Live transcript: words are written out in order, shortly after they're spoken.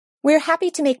We're happy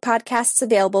to make podcasts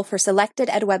available for selected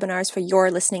ed webinars for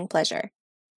your listening pleasure.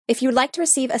 If you'd like to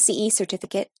receive a CE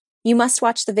certificate, you must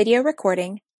watch the video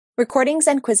recording. Recordings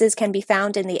and quizzes can be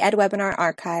found in the EdWebinar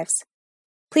archives.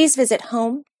 Please visit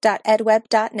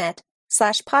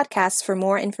home.edweb.net/podcasts for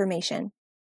more information.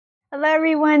 Hello,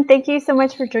 everyone. Thank you so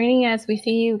much for joining us. We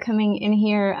see you coming in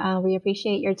here. We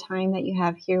appreciate your time that you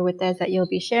have here with us, that you'll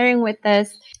be sharing with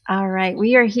us. All right.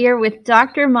 We are here with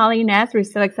Dr. Molly Ness. We're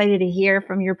so excited to hear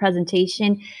from your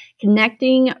presentation,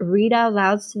 Connecting Read Out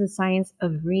Louds to the Science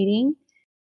of Reading.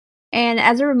 And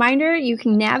as a reminder, you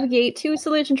can navigate to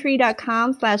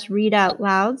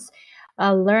solutiontree.com/readoutlouds.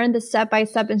 Learn the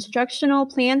step-by-step instructional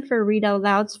plan for Read Out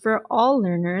Louds for all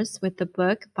learners with the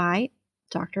book by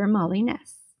Dr. Molly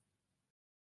Ness.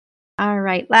 All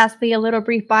right. Lastly, a little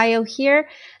brief bio here.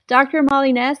 Dr.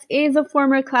 Molly Ness is a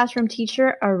former classroom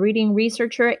teacher, a reading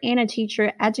researcher, and a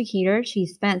teacher educator. She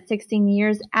spent 16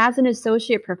 years as an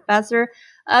associate professor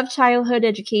of childhood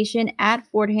education at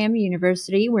Fordham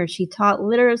University, where she taught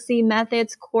literacy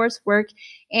methods, coursework,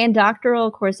 and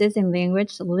doctoral courses in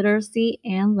language, literacy,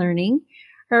 and learning.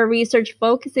 Her research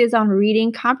focuses on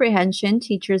reading comprehension,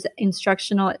 teachers'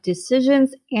 instructional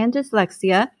decisions, and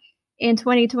dyslexia. In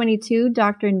 2022,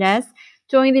 Dr. Ness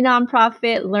joined the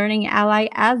nonprofit Learning Ally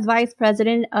as Vice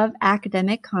President of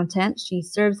Academic Content. She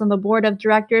serves on the board of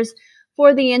directors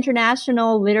for the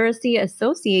International Literacy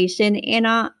Association and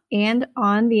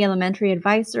on the elementary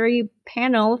advisory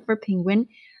panel for Penguin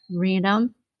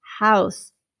Random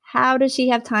House. How does she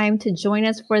have time to join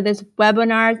us for this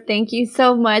webinar? Thank you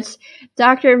so much,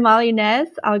 Dr. Molly Ness.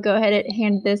 I'll go ahead and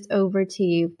hand this over to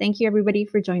you. Thank you, everybody,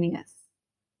 for joining us.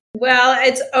 Well,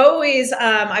 it's always,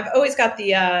 I've always got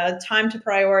the time to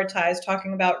prioritize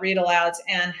talking about read alouds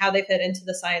and how they fit into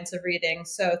the science of reading.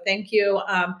 So thank you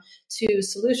to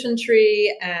Solution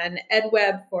Tree and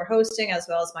EdWeb for hosting, as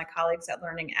well as my colleagues at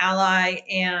Learning Ally.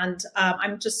 And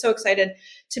I'm just so excited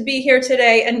to be here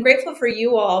today and grateful for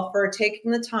you all for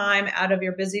taking the time out of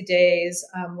your busy days,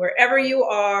 wherever you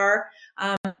are,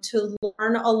 to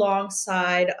learn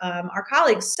alongside our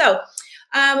colleagues. So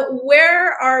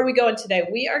where are we going today?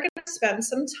 We are going to spend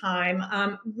some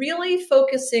time really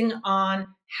focusing on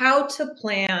how to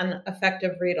plan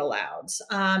effective read alouds.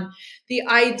 The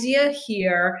idea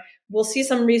here, we'll see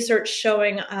some research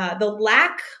showing the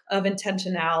lack of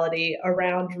intentionality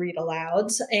around read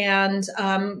alouds. And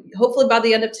hopefully by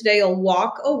the end of today, you'll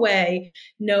walk away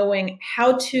knowing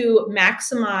how to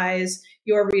maximize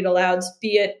your read alouds,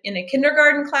 be it in a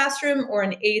kindergarten classroom or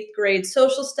an 8th grade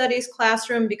social studies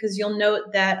classroom, because you'll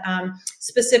note that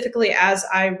specifically as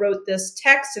I wrote this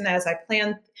text and as I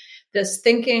planned this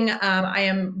thinking, I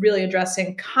am really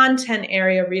addressing content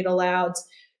area read alouds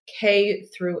K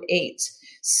through 8.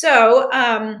 So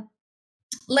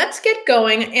let's get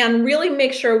going and really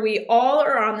make sure we all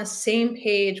are on the same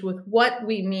page with what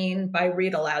we mean by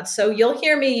read aloud. So you'll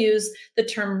hear me use the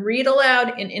term read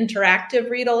aloud and interactive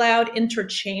read aloud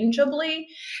interchangeably.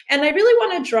 And I really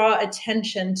want to draw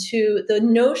attention to the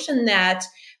notion that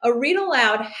a read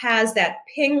aloud has that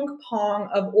ping pong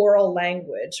of oral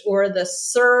language, or the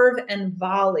serve and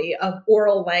volley of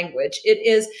oral language. It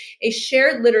is a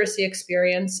shared literacy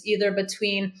experience either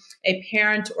between a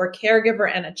parent or caregiver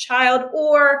and a child,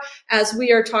 or as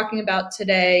we are talking about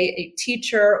today, a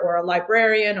teacher or a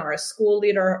librarian or a school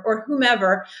leader or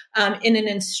whomever in an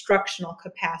instructional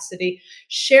capacity,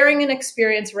 sharing an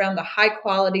experience around the high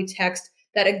quality text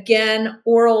that, again,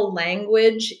 oral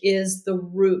language is the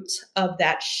root of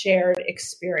that shared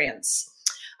experience.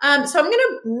 So I'm going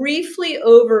to briefly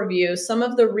overview some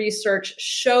of the research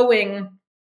showing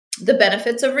the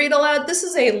benefits of read aloud. This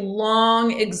is a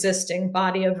long existing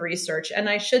body of research. And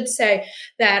I should say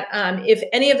that if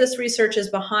any of this research is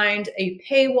behind a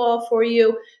paywall for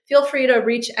you, feel free to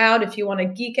reach out if you want to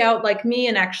geek out like me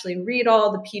and actually read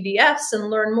all the PDFs and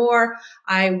learn more.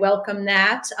 I welcome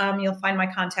that. You'll find my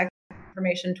contact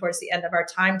information towards the end of our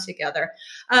time together.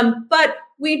 But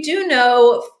we do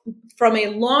know from a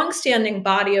long-standing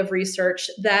body of research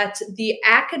that the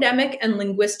academic and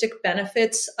linguistic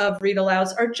benefits of read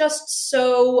alouds are just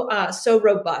so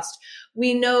robust.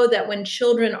 We know that when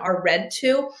children are read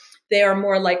to, they are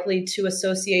more likely to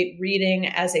associate reading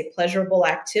as a pleasurable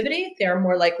activity. They are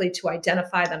more likely to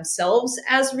identify themselves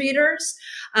as readers.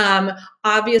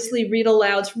 Obviously, read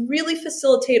alouds really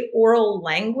facilitate oral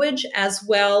language as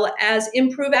well as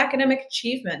improve academic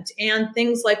achievement and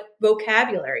things like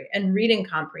vocabulary and reading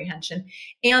comprehension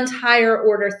and higher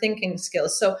order thinking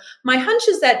skills. So my hunch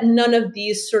is that none of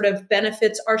these sort of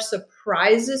benefits are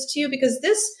surprises to you, because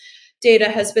this data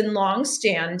has been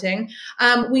long-standing.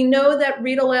 We know that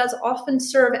read alouds often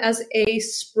serve as a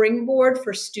springboard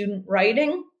for student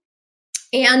writing.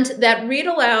 and that read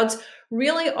alouds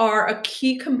really are a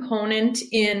key component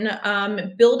in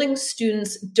building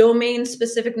students'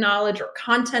 domain-specific knowledge or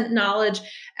content knowledge,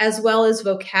 as well as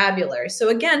vocabulary. So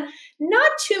again,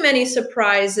 not too many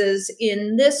surprises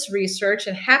in this research,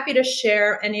 and happy to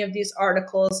share any of these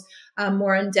articles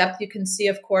more in depth. You can see,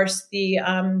 of course, the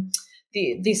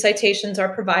citations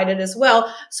are provided as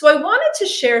well. So I wanted to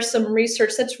share some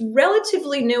research that's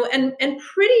relatively new and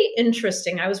pretty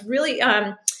interesting. I was really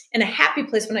in a happy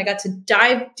place when I got to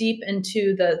dive deep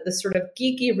into the sort of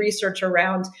geeky research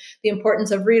around the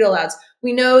importance of read alouds.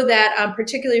 We know that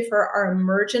particularly for our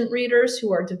emergent readers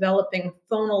who are developing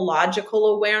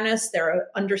phonological awareness, their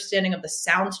understanding of the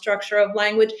sound structure of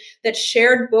language, that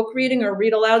shared book reading or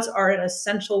read alouds are an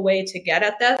essential way to get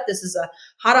at that. This is a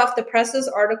hot off the presses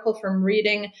article from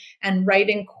Reading and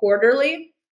Writing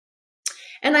Quarterly.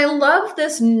 And I love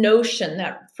this notion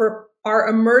that for our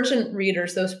emergent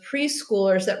readers, those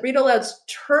preschoolers, that read alouds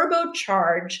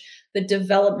turbocharge the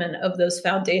development of those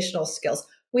foundational skills.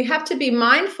 We have to be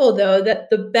mindful, though, that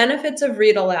the benefits of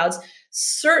read alouds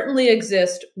certainly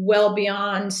exist well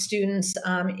beyond students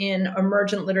in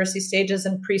emergent literacy stages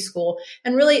and preschool,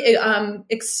 and really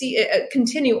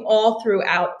continue all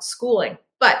throughout schooling.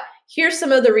 But here's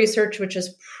some of the research which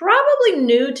is probably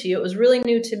new to you. It was really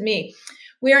new to me.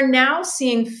 We are now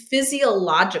seeing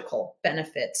physiological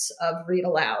benefits of read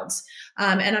alouds.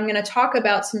 And I'm going to talk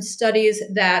about some studies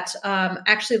that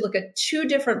actually look at two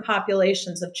different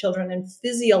populations of children and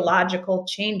physiological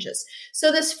changes.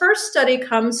 So this first study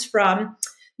comes from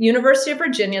University of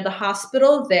Virginia, the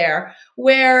hospital there,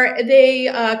 where they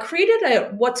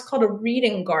created what's called a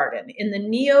reading garden in the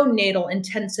neonatal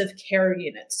intensive care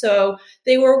unit. So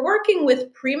they were working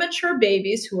with premature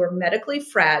babies who were medically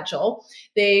fragile.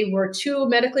 They were too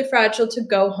medically fragile to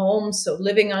go home, so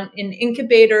living in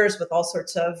incubators with all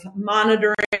sorts of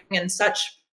monitoring and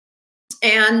such.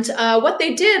 And what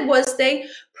they did was they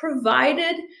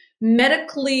provided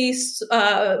medically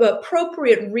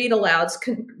appropriate read alouds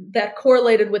that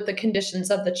correlated with the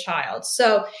conditions of the child.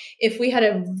 So if we had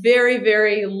a very,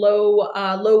 very low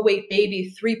weight baby,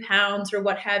 3 pounds or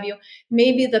what have you,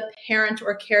 maybe the parent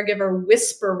or caregiver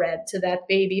whisper read to that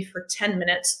baby for 10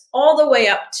 minutes, all the way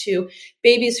up to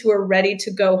babies who are ready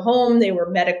to go home. They were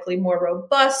medically more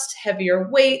robust, heavier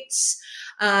weights.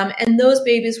 And those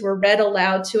babies were read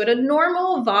aloud to at a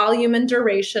normal volume and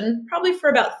duration, probably for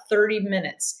about 30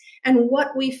 minutes. And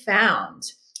what we found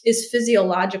is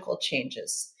physiological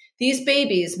changes. These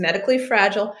babies, medically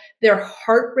fragile, their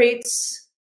heart rates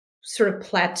sort of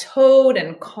plateaued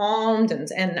and calmed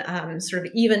and sort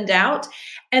of evened out,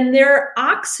 and their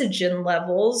oxygen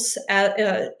levels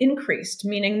increased,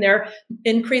 meaning their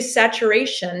increased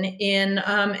saturation in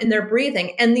their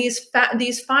breathing. And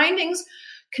these findings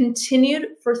continued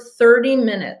for 30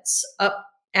 minutes up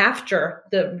after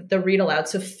the read aloud.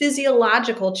 So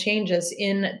physiological changes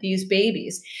in these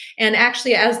babies. And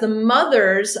actually, as the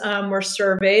mothers were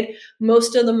surveyed,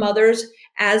 most of the mothers,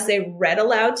 as they read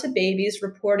aloud to babies,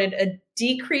 reported a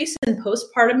decrease in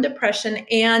postpartum depression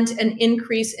and an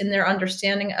increase in their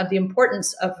understanding of the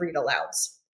importance of read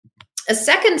alouds. A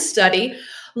second study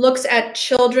looks at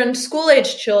children,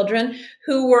 school-age children,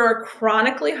 who were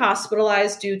chronically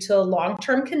hospitalized due to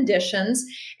long-term conditions,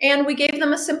 and we gave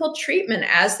them a simple treatment.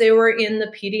 As they were in the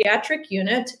pediatric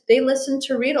unit, they listened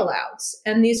to read alouds,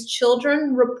 and these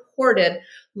children reported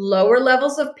lower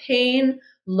levels of pain,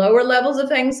 lower levels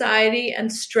of anxiety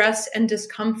and stress and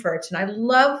discomfort. And I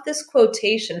love this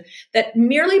quotation that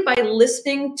merely by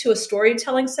listening to a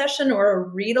storytelling session or a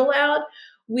read aloud,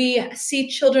 we see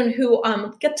children who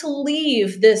get to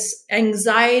leave this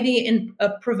anxiety in a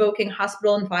provoking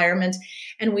hospital environment,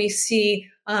 and we see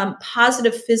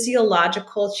positive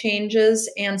physiological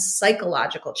changes and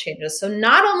psychological changes. So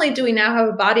not only do we now have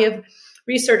a body of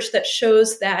research that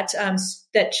shows that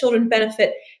that children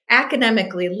benefit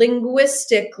academically,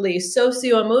 linguistically,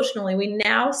 socio-emotionally, we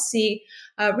now see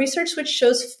research which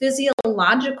shows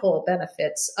physiological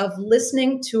benefits of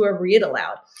listening to a read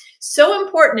aloud. So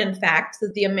important, in fact,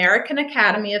 that the American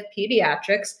Academy of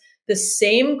Pediatrics, the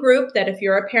same group that if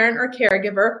you're a parent or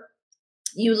caregiver,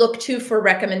 you look to for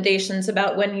recommendations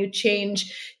about when you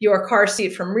change your car seat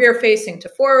from rear facing to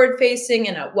forward facing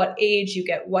and at what age you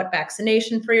get what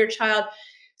vaccination for your child.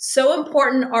 So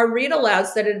important are read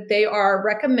alouds that they are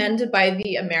recommended by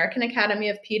the American Academy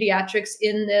of Pediatrics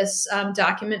in this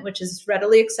document, which is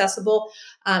readily accessible,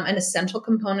 an essential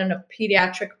component of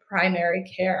pediatric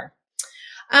primary care.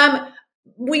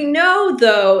 We know,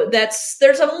 though, that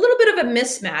there's a little bit of a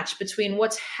mismatch between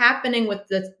what's happening with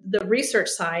the research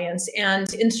science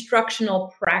and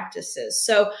instructional practices.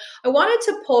 So I wanted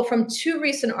to pull from two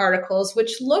recent articles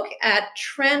which look at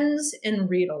trends in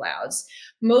read alouds,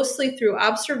 mostly through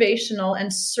observational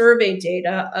and survey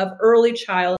data of early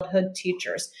childhood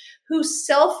teachers who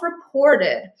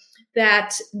self-reported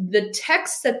that the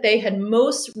texts that they had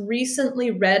most recently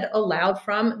read aloud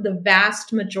from, the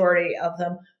vast majority of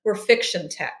them were fiction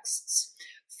texts.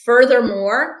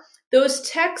 Furthermore, those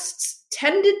texts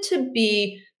tended to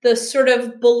be the sort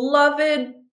of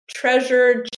beloved,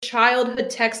 treasured childhood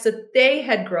texts that they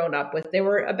had grown up with. They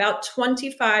were about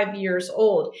 25 years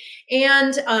old.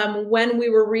 And when we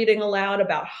were reading aloud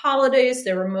about holidays,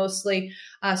 they were mostly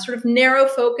sort of narrow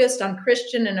focused on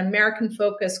Christian and American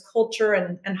focused culture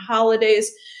and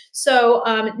holidays. So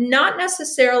not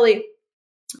necessarily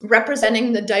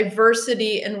representing the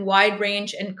diversity and wide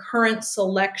range and current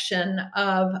selection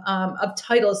of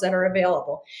titles that are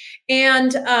available.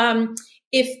 And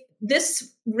if this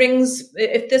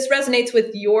resonates with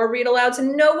your read alouds,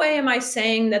 in no way am I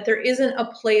saying that there isn't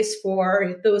a place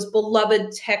for those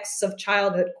beloved texts of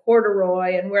childhood,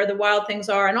 Corduroy and Where the Wild Things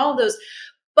Are and all those,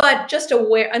 but just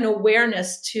an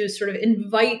awareness to sort of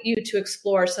invite you to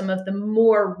explore some of the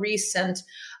more recent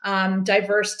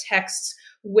diverse texts,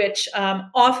 which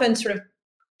often sort of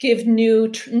give new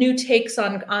takes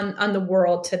on the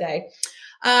world today.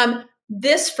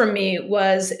 This for me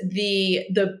was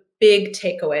the big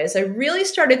takeaways. I really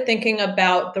started thinking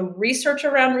about the research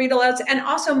around read alouds and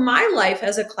also my life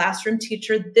as a classroom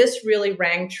teacher. This really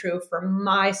rang true for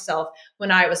myself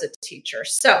when I was a teacher.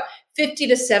 So 50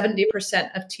 to 70%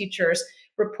 of teachers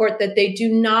report that they do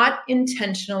not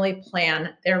intentionally plan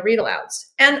their read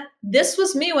alouds. And this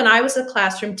was me when I was a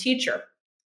classroom teacher.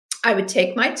 I would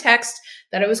take my text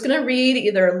that I was going to read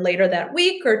either later that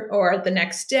week or the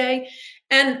next day,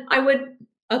 and I would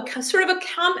sort of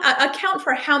account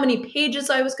for how many pages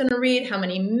I was going to read, how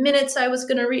many minutes I was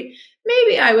going to read.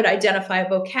 Maybe I would identify a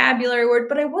vocabulary word,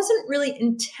 but I wasn't really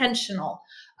intentional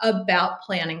about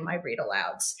planning my read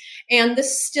alouds. And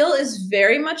this still is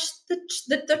very much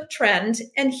the trend.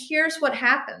 And here's what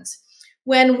happens.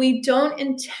 When we don't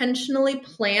intentionally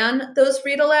plan those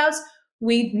read alouds,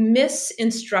 we miss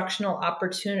instructional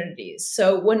opportunities.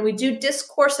 So when we do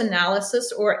discourse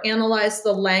analysis or analyze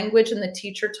the language in the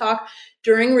teacher talk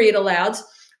during read alouds,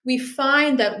 we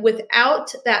find that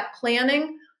without that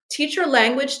planning, teacher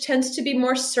language tends to be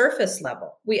more surface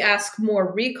level. We ask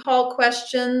more recall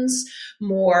questions,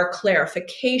 more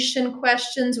clarification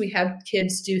questions. We have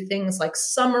kids do things like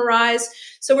summarize.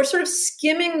 So we're sort of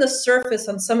skimming the surface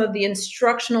on some of the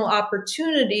instructional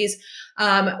opportunities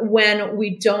when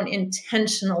we don't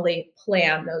intentionally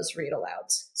plan those read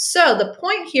alouds. So the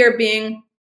point here being,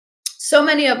 so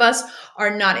many of us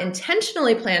are not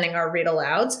intentionally planning our read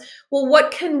alouds. Well,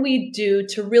 what can we do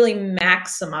to really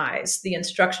maximize the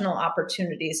instructional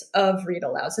opportunities of read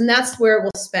alouds? And that's where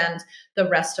we'll spend the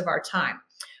rest of our time.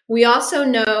 We also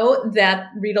know that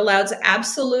read alouds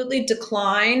absolutely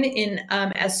decline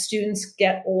as students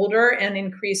get older and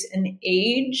increase in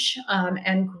age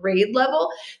and grade level.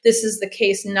 This is the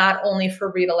case not only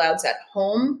for read alouds at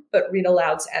home, but read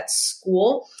alouds at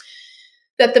school.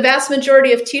 That the vast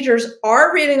majority of teachers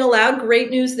are reading aloud, great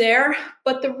news there,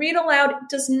 but the read aloud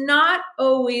does not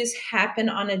always happen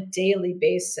on a daily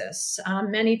basis.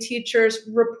 Many teachers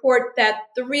report that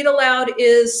the read aloud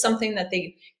is something that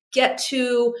they get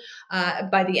to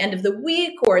by the end of the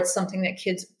week, or it's something that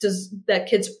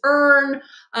kids earn.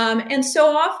 And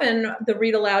so often the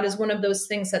read aloud is one of those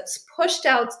things that's pushed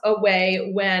out away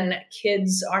when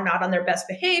kids are not on their best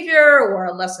behavior, or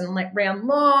a lesson ran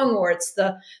long, or it's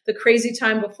the crazy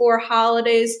time before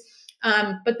holidays.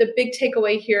 But the big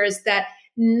takeaway here is that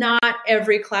not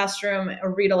every classroom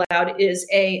read aloud is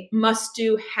a must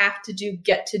do, have to do,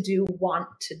 get to do, want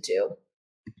to do.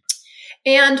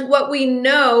 And what we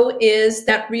know is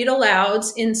that read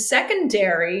alouds in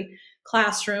secondary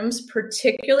classrooms,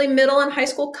 particularly middle and high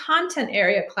school content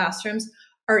area classrooms,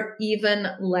 are even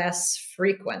less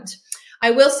frequent. I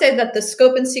will say that the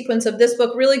scope and sequence of this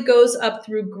book really goes up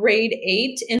through grade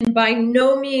 8, and by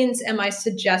no means am I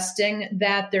suggesting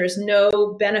that there's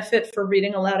no benefit for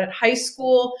reading aloud at high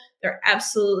school. There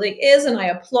absolutely is, and I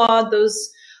applaud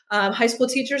those high school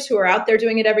teachers who are out there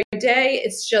doing it every day.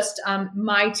 It's just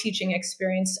my teaching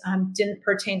experience didn't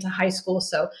pertain to high school,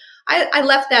 so I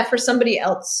left that for somebody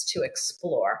else to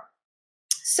explore.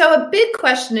 So a big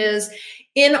question is,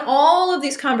 in all of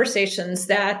these conversations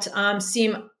that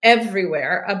seem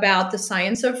everywhere about the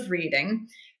science of reading,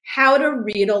 how do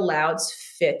read alouds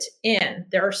fit in?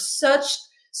 There are such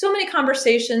so many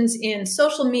conversations in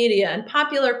social media and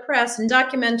popular press and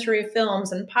documentary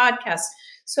films and podcasts.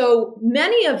 So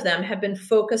many of them have been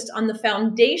focused on the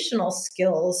foundational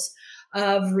skills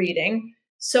of reading.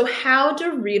 So how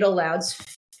do read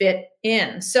alouds fit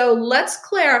in? So let's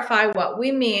clarify what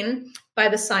we mean by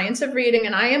the science of reading.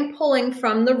 And I am pulling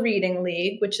from the Reading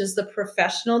League, which is the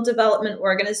professional development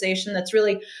organization that's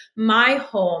really my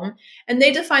home. And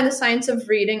they define the science of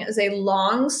reading as a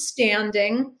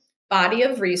long-standing body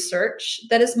of research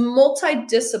that is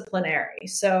multidisciplinary.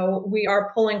 So we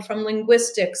are pulling from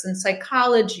linguistics and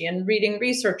psychology and reading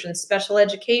research and special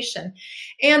education,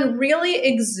 and really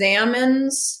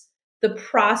examines the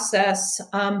process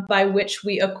by which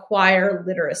we acquire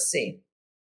literacy.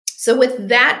 So with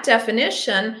that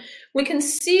definition, we can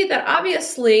see that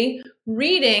obviously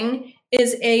reading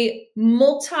is a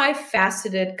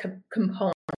multifaceted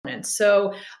component.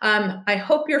 So I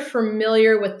hope you're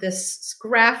familiar with this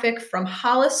graphic from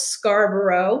Hollis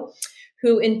Scarborough,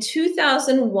 who in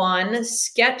 2001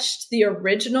 sketched the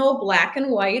original black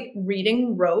and white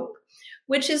reading rope,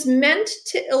 which is meant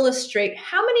to illustrate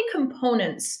how many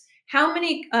components, how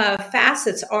many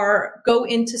facets go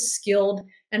into skilled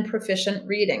and proficient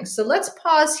reading. So let's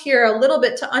pause here a little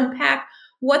bit to unpack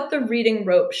what the reading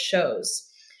rope shows.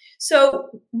 So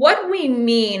what we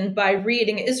mean by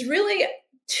reading is really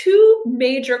two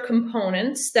major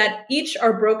components that each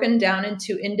are broken down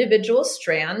into individual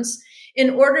strands.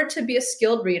 In order to be a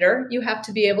skilled reader, you have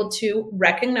to be able to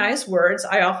recognize words.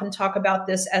 I often talk about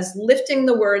this as lifting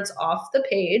the words off the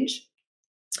page.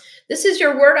 This is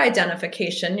your word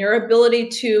identification, your ability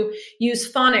to use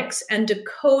phonics and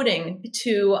decoding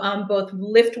to both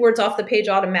lift words off the page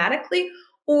automatically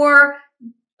or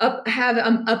have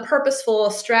a purposeful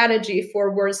strategy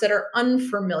for words that are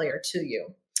unfamiliar to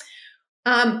you.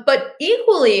 But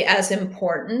equally as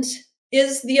important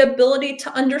is the ability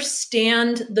to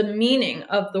understand the meaning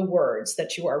of the words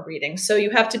that you are reading. So you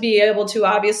have to be able to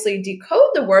obviously decode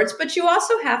the words, but you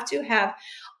also have to have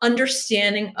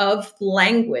understanding of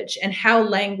language and how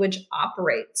language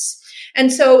operates.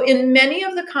 And so in many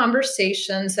of the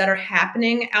conversations that are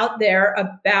happening out there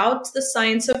about the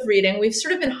science of reading, we've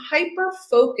sort of been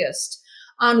hyper-focused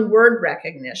on word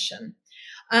recognition.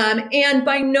 And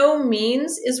by no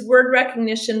means is word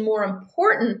recognition more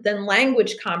important than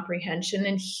language comprehension.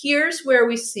 And here's where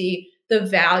we see the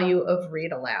value of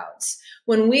read alouds.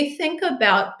 When we think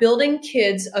about building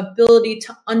kids' ability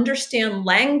to understand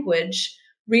language,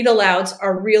 read alouds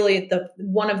are really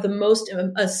one of the most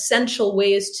essential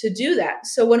ways to do that.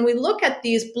 So when we look at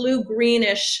these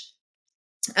blue-greenish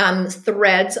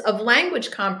threads of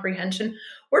language comprehension,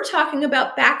 we're talking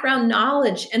about background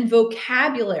knowledge and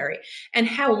vocabulary and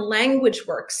how language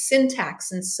works, syntax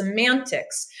and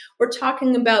semantics. We're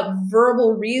talking about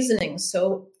verbal reasoning,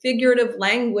 so figurative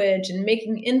language and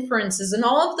making inferences and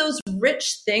all of those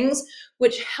rich things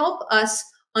which help us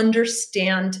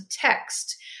understand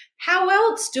text. How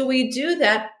else do we do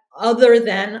that other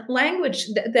than language,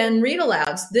 than read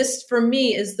alouds? This, for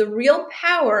me, is the real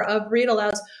power of read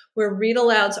alouds, where read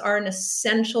alouds are an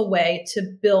essential way to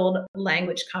build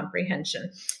language comprehension.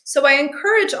 So I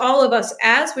encourage all of us,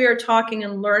 as we are talking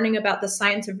and learning about the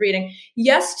science of reading,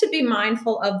 yes, to be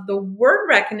mindful of the word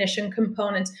recognition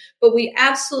components, but we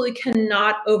absolutely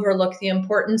cannot overlook the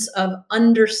importance of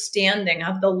understanding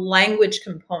of the language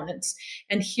components.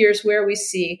 And here's where we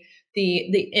see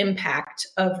the impact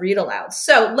of read alouds.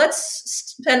 So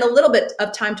let's spend a little bit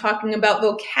of time talking about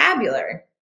vocabulary,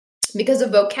 because the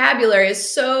vocabulary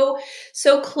is so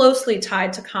closely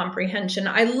tied to comprehension.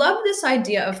 I love this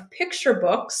idea of picture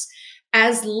books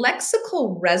as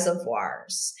lexical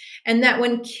reservoirs, and that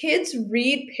when kids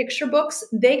read picture books,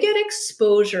 they get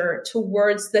exposure to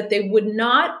words that they would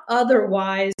not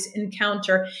otherwise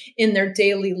encounter in their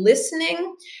daily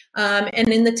listening and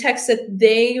in the text that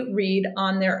they read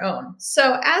on their own.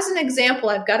 So as an example,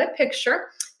 I've got a picture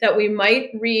that we might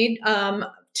read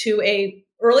to a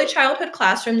early childhood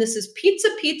classroom. This is Pizza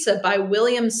Pizza by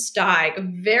William Steig, a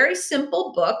very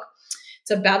simple book.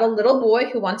 It's about a little boy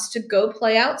who wants to go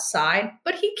play outside,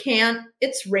 but he can't.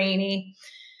 It's rainy.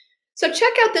 So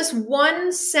check out this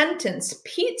one sentence.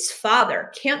 Pete's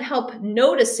father can't help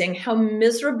noticing how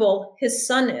miserable his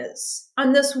son is.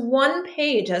 On this one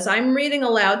page, as I'm reading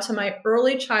aloud to my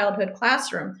early childhood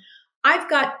classroom, I've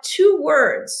got two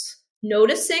words,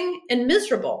 noticing and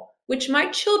miserable, which my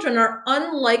children are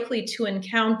unlikely to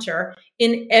encounter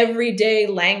in everyday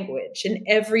language, in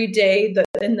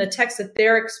the text that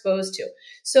they're exposed to.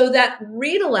 So that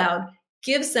read aloud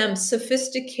gives them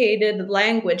sophisticated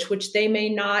language which they may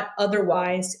not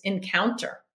otherwise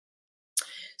encounter.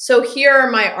 So here are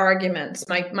my arguments,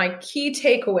 my key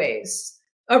takeaways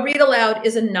A read aloud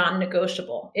is a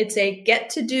non-negotiable. It's a get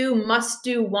to do, must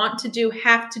do, want to do,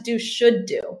 have to do, should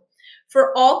do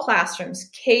for all classrooms,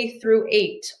 K through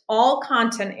 8, all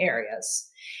content areas.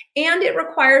 And it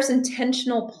requires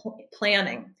intentional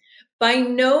planning. By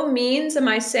no means am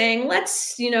I saying,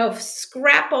 let's,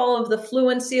 scrap all of the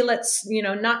fluency. Let's,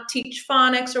 not teach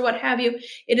phonics or what have you.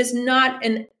 It is not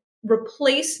an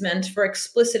replacement for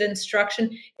explicit instruction.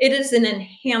 It is an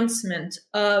enhancement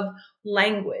of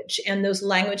language and those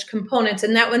language components.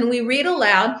 And that when we read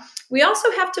aloud, we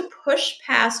also have to push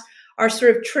past our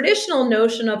sort of traditional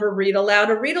notion of a read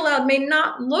aloud. A read aloud may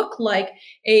not look like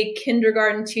a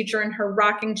kindergarten teacher in her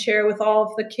rocking chair with all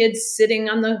of the kids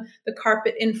sitting on the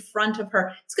carpet in front of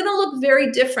her. It's going to look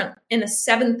very different in a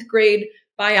 7th grade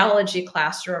biology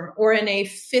classroom or in a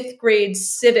 5th grade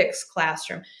civics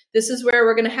classroom. This is where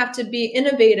we're going to have to be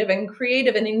innovative and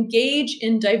creative and engage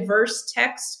in diverse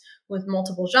text with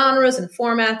multiple genres and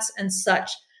formats and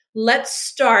such. Let's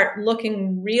start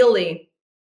looking really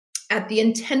at the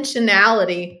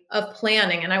intentionality of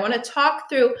planning. And I want to talk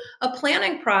through a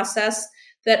planning process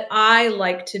that I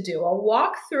like to do. I'll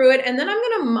walk through it and then I'm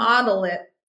going to model it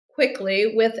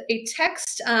quickly with a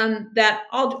text that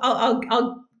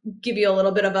I'll give you a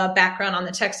little bit of a background on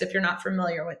the text if you're not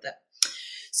familiar with it.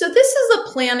 So this is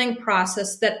a planning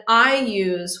process that I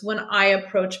use when I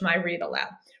approach my read aloud.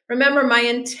 Remember, my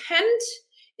intent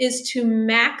is to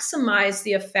maximize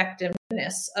the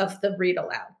effectiveness of the read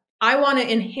aloud. I want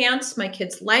to enhance my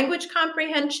kids' language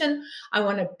comprehension. I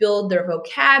want to build their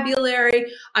vocabulary.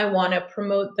 I want to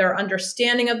promote their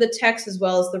understanding of the text as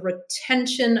well as the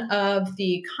retention of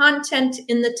the content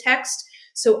in the text.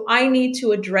 So I need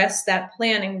to address that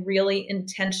planning really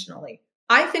intentionally.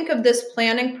 I think of this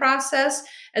planning process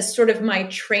as sort of my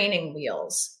training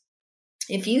wheels.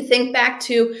 If you think back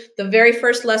to the very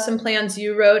first lesson plans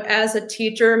you wrote as a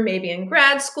teacher, maybe in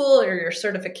grad school or your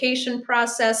certification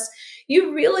process,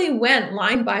 you really went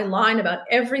line by line about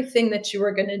everything that you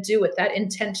were going to do with that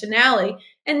intentionality.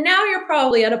 And now you're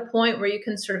probably at a point where you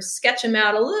can sort of sketch them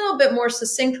out a little bit more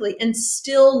succinctly and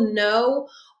still know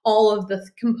all of the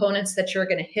components that you're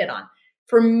going to hit on.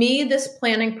 For me, this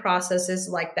planning process is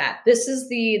like that. This is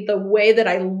the way that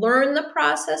I learn the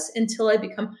process until I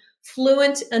become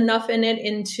fluent enough in it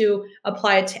and to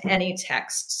apply it to any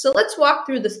text. So let's walk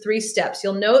through the 3 steps.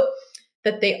 You'll note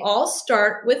that they all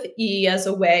start with E as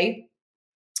a way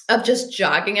of just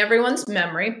jogging everyone's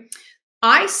memory.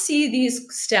 I see these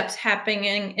steps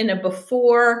happening in a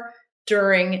before,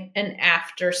 during, and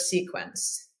after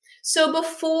sequence. So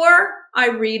before I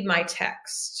read my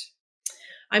text,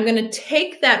 I'm going to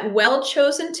take that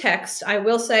well-chosen text. I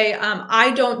will say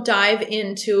I don't dive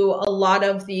into a lot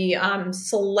of the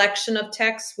selection of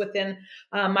texts within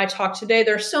my talk today.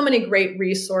 There are so many great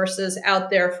resources out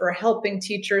there for helping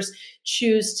teachers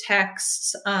choose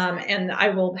texts, and I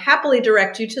will happily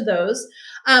direct you to those.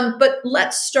 But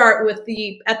let's start with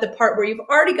at the part where you've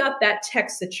already got that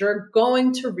text that you're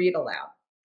going to read aloud.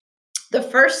 The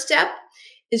first step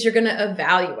is you're going to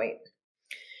evaluate.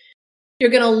 You're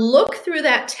going to look through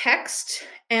that text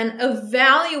and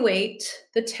evaluate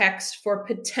the text for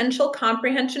potential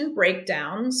comprehension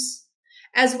breakdowns,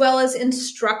 as well as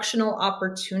instructional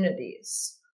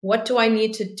opportunities. What do I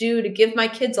need to do to give my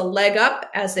kids a leg up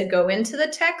as they go into the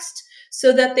text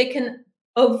so that they can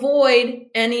avoid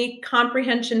any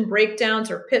comprehension breakdowns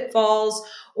or pitfalls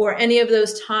or any of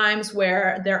those times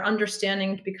where their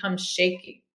understanding becomes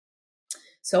shaky?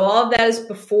 So all of that is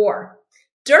before.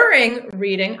 During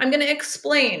reading, I'm going to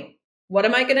explain. What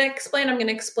am I going to explain? I'm going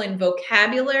to explain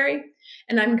vocabulary,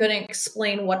 and I'm going to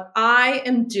explain what I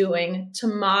am doing to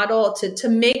model, to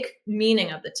make meaning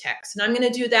of the text. And I'm going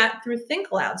to do that through Think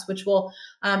Alouds, which we'll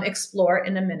explore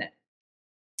in a minute.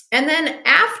 And then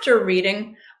after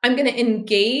reading, I'm going to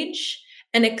engage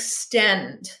and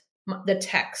extend the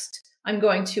text. I'm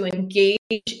going to engage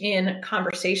in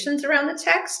conversations around the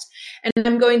text, and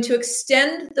I'm going to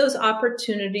extend those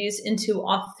opportunities into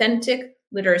authentic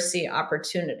literacy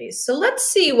opportunities. So let's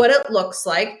see what it looks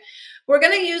like. We're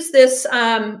going to use this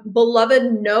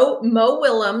beloved Mo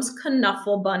Willems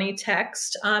Knuffle Bunny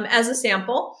text as a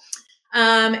sample.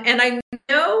 And I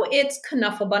know it's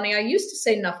Knuffle Bunny. I used to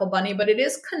say Knuffle Bunny, but it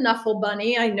is Knuffle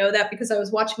Bunny. I know that because I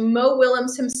was watching Mo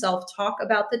Willems himself talk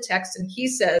about the text, and he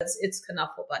says it's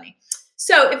Knuffle Bunny.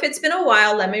 So if it's been a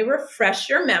while, let me refresh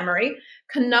your memory.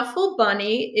 Knuffle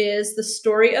Bunny is the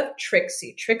story of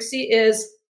Trixie. Trixie is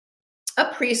a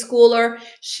preschooler.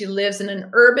 She lives in an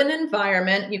urban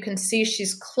environment. You can see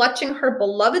she's clutching her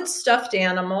beloved stuffed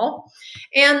animal.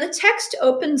 And the text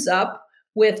opens up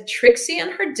with Trixie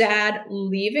and her dad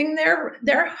leaving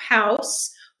their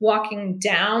house, walking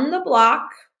down the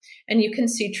block And you can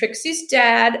see Trixie's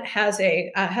dad has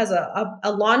a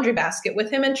laundry basket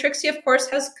with him, and Trixie, of course,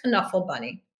 has Knuffle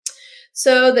Bunny.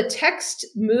 So the text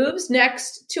moves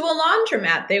next to a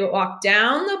laundromat. They walk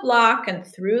down the block and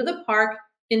through the park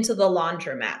into the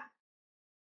laundromat.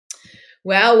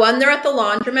 Well, when they're at the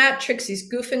laundromat,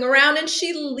 Trixie's goofing around and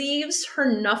she leaves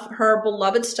her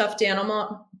beloved stuffed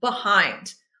animal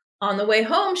behind. On the way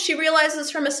home, she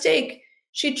realizes her mistake.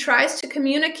 She tries to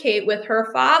communicate with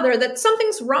her father that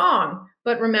something's wrong.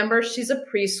 But remember, she's a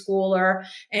preschooler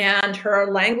and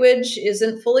her language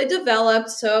isn't fully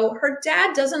developed, so her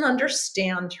dad doesn't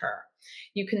understand her.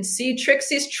 You can see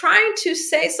Trixie's trying to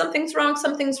say something's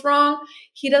wrong.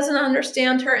 He doesn't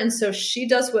understand her, and so she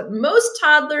does what most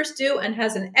toddlers do and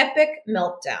has an epic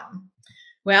meltdown.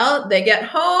 Well, they get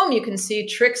home. You can see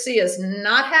Trixie is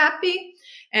not happy,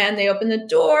 and they open the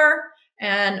door,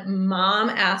 and Mom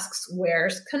asks,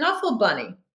 "Where's Knuffle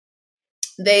Bunny?"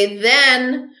 They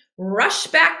then rush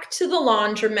back to the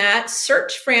laundromat,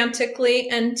 search frantically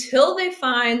until they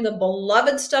find the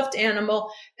beloved stuffed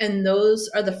animal, and those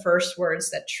are the first words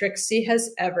that Trixie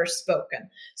has ever spoken.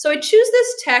 So I choose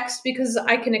this text because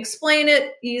I can explain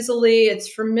it easily.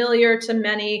 It's familiar to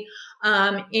many,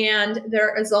 and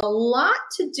there is a lot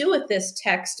to do with this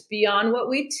text beyond what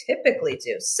we typically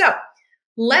do. So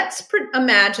let's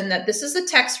imagine that this is the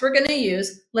text we're going to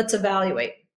use. Let's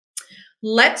evaluate.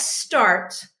 Let's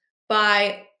start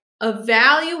by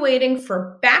evaluating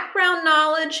for background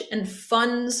knowledge and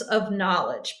funds of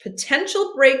knowledge,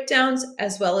 potential breakdowns,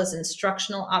 as well as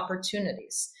instructional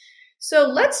opportunities. So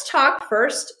let's talk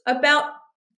first about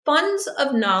funds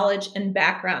of knowledge and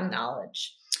background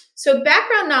knowledge. So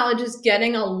background knowledge is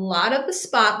getting a lot of the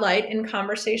spotlight in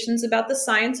conversations about the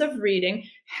science of reading,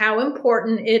 how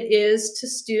important it is to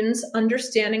students'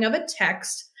 understanding of a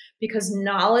text, because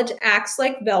knowledge acts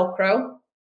like Velcro.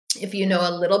 If you know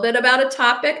a little bit about a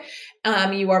topic,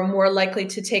 you are more likely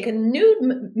to take a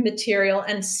new material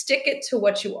and stick it to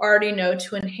what you already know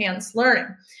to enhance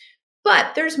learning.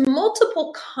 But there's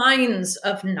multiple kinds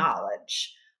of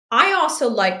knowledge. I also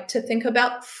like to think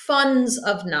about funds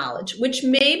of knowledge, which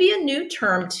may be a new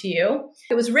term to you.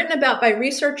 It was written about by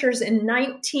researchers in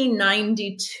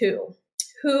 1992.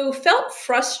 Who felt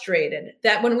frustrated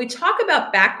that when we talk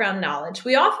about background knowledge,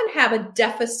 we often have a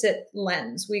deficit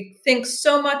lens. We think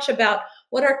so much about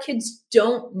what our kids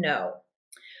don't know.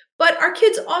 But our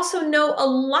kids also know a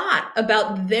lot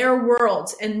about their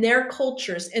worlds and their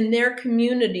cultures and their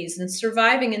communities and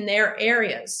surviving in their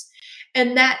areas.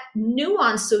 And that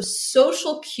nuance, those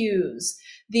social cues,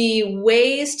 the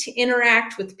ways to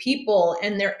interact with people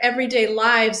and their everyday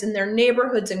lives in their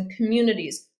neighborhoods and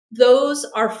communities, those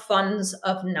are funds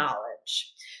of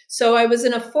knowledge. So I was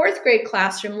in a 4th grade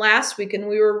classroom last week and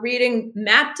we were reading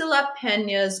Matt de la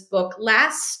Peña's book,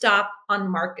 Last Stop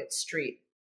on Market Street.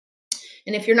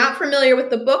 And if you're not familiar with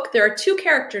the book, there are 2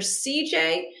 characters,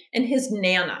 CJ and his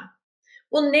Nana.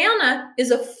 Well, Nana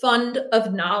is a fund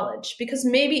of knowledge because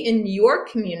maybe in your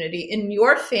community, in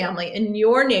your family, in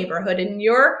your neighborhood, in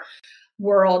your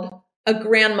world, a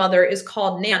grandmother is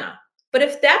called Nana. But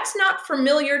if that's not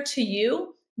familiar to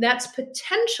you, that's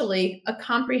potentially a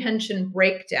comprehension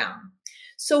breakdown.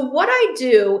 So what I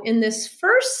do in this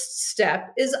first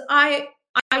step is I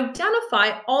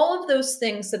identify all of those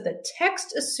things that the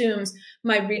text assumes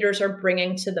my readers are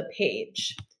bringing to the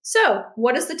page. So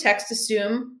what does the text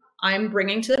assume I'm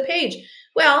bringing to the page?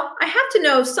 Well, I have to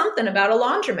know something about a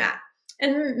laundromat,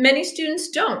 and many students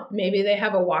don't. Maybe they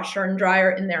have a washer and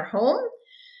dryer in their home.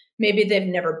 Maybe they've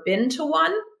never been to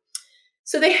one.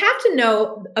 So they have to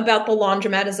know about the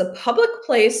laundromat as a public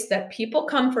place that people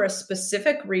come for a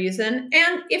specific reason.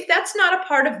 And if that's not a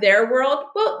part of their world,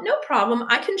 well, no problem.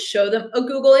 I can show them a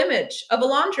Google image of a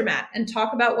laundromat and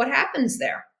talk about what happens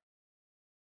there.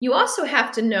 You also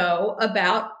have to know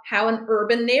about how an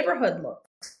urban neighborhood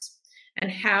looks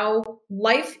and how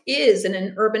life is in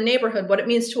an urban neighborhood, what it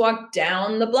means to walk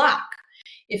down the block.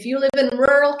 If you live in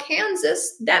rural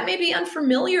Kansas, that may be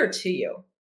unfamiliar to you.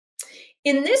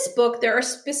 In this book, there are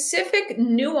specific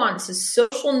nuances,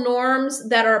 social norms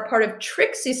that are a part of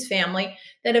Trixie's family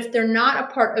that if they're not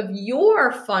a part of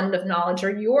your fund of knowledge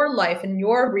or your life and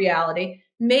your reality,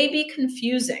 may be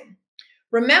confusing.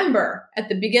 Remember, at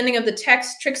the beginning of the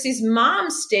text, Trixie's mom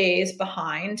stays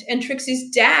behind and Trixie's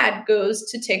dad goes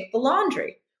to take the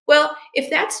laundry. Well,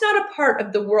 if that's not a part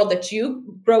of the world that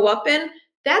you grow up in,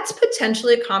 that's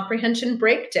potentially a comprehension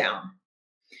breakdown.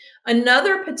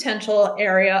 Another potential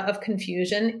area of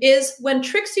confusion is when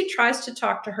Trixie tries to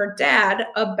talk to her dad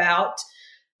about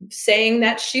saying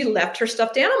that she left her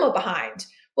stuffed animal behind.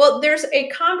 Well, there's a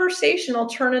conversational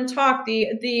turn and talk.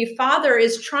 The father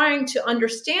is trying to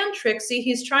understand Trixie.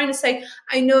 He's trying to say,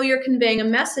 I know you're conveying a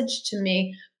message to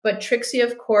me, but Trixie,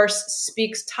 of course,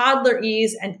 speaks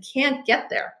toddlerese and can't get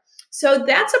there. So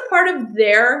that's a part of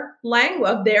their language,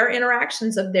 of their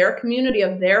interactions, of their community,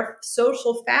 of their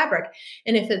social fabric.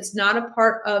 And if it's not a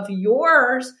part of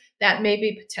yours, that may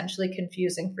be potentially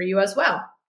confusing for you as well.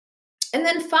 And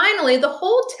then finally, the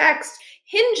whole text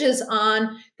hinges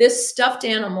on this stuffed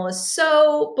animal is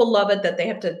so beloved that they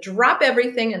have to drop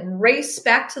everything and race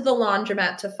back to the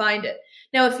laundromat to find it.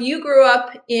 Now, if you grew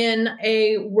up in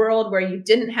a world where you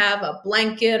didn't have a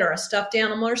blanket or a stuffed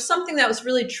animal or something that was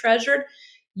really treasured,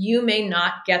 you may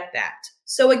not get that.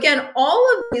 So again,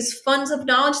 all of these funds of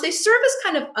knowledge, they serve as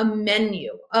kind of a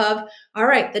menu of, all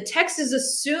right, the text is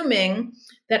assuming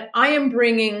that I am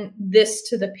bringing this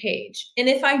to the page. And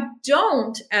if I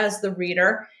don't, as the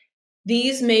reader,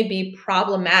 these may be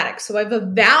problematic. So I've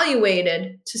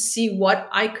evaluated to see what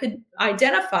I could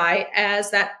identify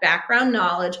as that background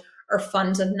knowledge or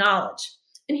funds of knowledge.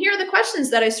 And here are the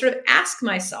questions that I sort of ask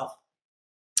myself.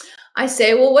 I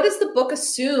say, well, what does the book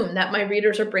assume that my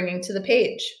readers are bringing to the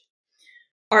page?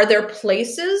 Are there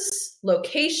places,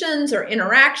 locations, or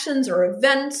interactions or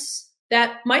events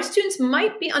that my students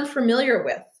might be unfamiliar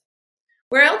with?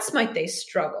 Where else might they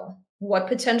struggle? What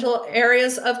potential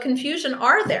areas of confusion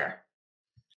are there?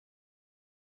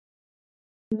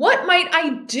 What might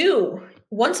I do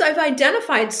once I've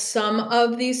identified some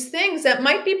of these things that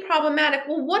might be problematic?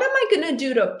 Well, what am I going to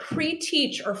do to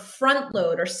pre-teach or front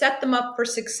load or set them up for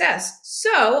success?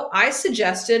 So I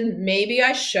suggested maybe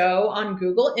I show on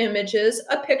Google Images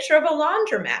a picture of a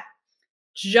laundromat.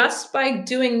 Just by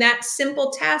doing that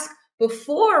simple task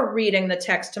before reading the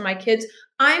text to my kids,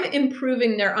 I'm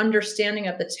improving their understanding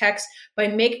of the text by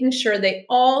making sure they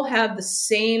all have the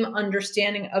same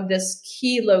understanding of this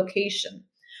key location.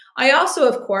 I also,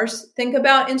 of course, think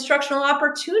about instructional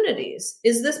opportunities.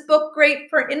 Is this book great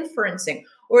for inferencing?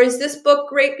 Or is this book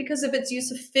great because of its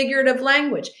use of figurative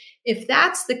language? If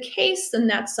that's the case, then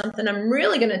that's something I'm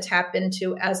really going to tap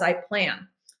into as I plan.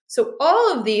 So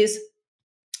all of these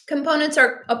components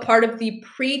are a part of the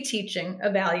pre-teaching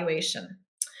evaluation.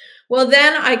 Well,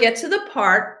 then I get to the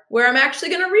part where I'm actually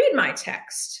going to read my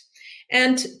text.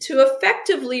 And to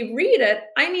effectively read it,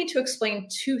 I need to explain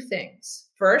two things.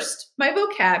 First, my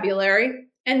vocabulary,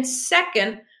 and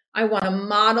second, I want to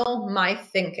model my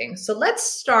thinking. So let's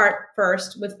start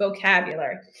first with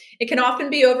vocabulary. It can often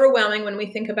be overwhelming when we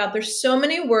think about there's so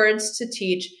many words to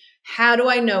teach. How do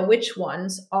I know which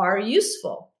ones are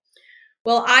useful?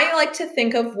 Well, I like to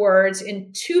think of words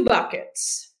in two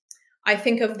buckets. I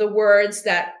think of the words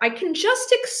that I can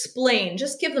just explain,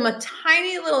 just give them a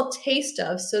tiny little taste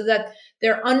of so that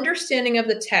their understanding of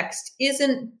the text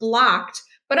isn't blocked.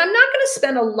 But I'm not going to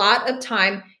spend a lot of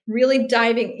time really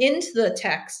diving into the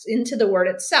text, into the word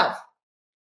itself.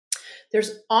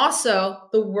 There's also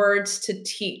the words to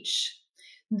teach.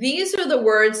 These are the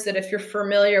words that, if you're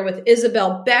familiar with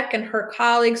Isabel Beck and her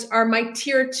colleagues, are my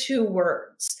tier 2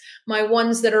 words, my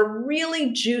ones that are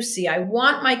really juicy. I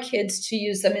want my kids to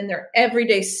use them in their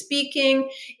everyday speaking,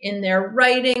 in their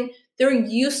writing. They're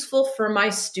useful for my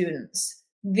students.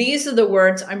 These are the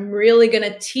words I'm really going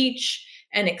to teach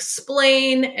and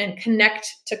explain and connect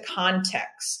to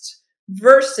context,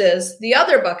 versus the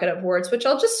other bucket of words, which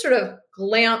I'll just sort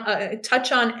of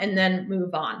touch on and then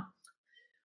move on.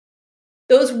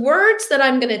 Those words that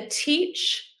I'm going to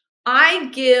teach, I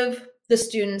give the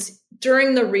students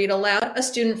during the read aloud a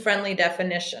student-friendly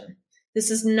definition. This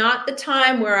is not the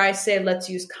time where I say, let's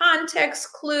use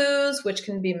context clues, which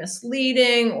can be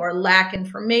misleading or lack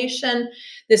information.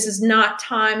 This is not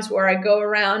times where I go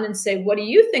around and say, what do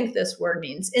you think this word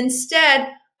means? Instead,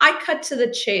 I cut to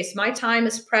the chase. My time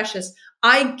is precious.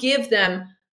 I give them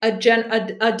a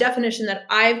definition that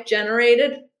I've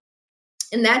generated.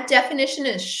 And that definition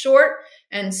is short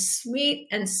and sweet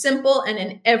and simple and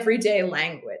in everyday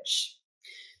language.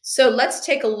 So let's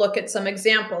take a look at some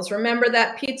examples. Remember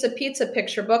that pizza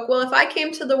picture book? Well, if I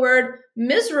came to the word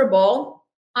miserable,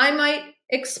 I might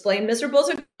explain miserable is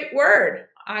a great word.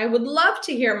 I would love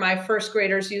to hear my first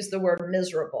graders use the word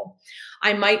miserable.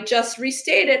 I might just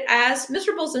restate it as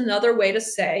miserable is another way to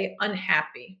say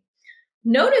unhappy.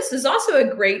 Notice is also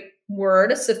a great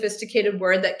word, a sophisticated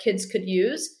word that kids could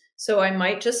use. So I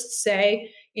might just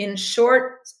say in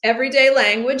short, everyday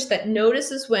language that notice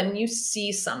is when you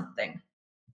see something.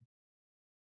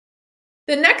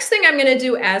 The next thing I'm going to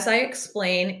do as I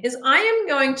explain is I am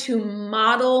going to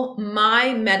model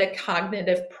my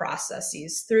metacognitive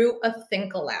processes through a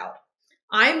think aloud.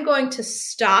 I'm going to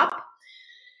stop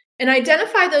and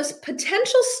identify those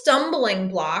potential stumbling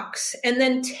blocks, and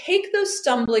then take those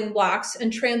stumbling blocks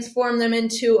and transform them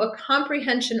into a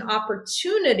comprehension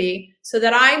opportunity so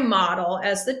that I model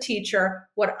as the teacher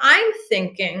what I'm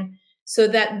thinking so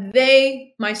that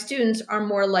my students, are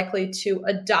more likely to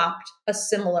adopt a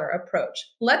similar approach.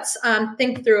 Let's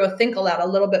think through a think aloud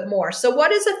a little bit more. So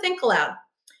what is a think aloud?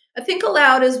 A think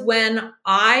aloud is when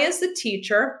I, as the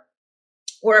teacher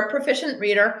or a proficient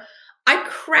reader, I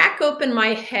crack open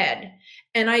my head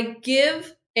and I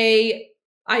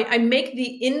make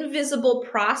the invisible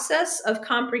process of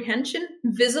comprehension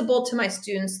visible to my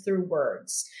students through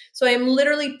words. So I am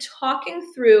literally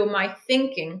talking through my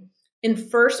thinking in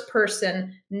first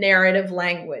person narrative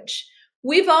language.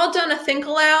 We've all done a think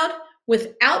aloud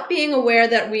without being aware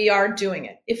that we are doing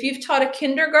it. If you've taught a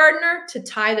kindergartner to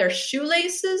tie their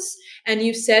shoelaces and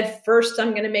you said, first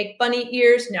I'm going to make bunny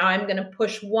ears, now I'm going to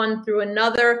push one through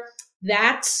another,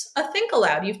 that's a think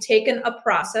aloud. You've taken a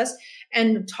process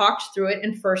and talked through it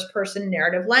in first person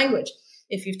narrative language.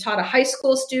 If you've taught a high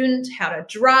school student how to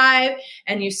drive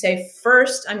and you say,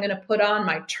 first I'm going to put on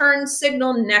my turn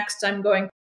signal, next I'm going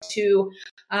to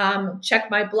check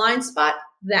my blind spot,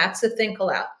 that's a think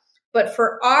aloud. But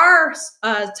for our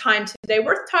time today,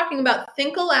 we're talking about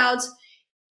think alouds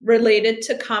related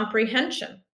to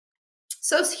comprehension.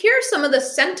 So here are some of the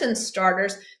sentence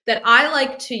starters that I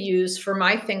like to use for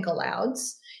my think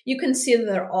alouds. You can see that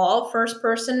they're all first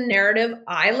person narrative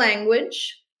I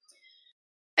language.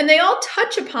 And they all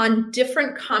touch upon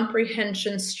different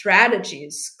comprehension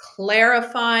strategies: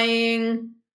 clarifying,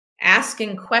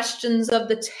 asking questions of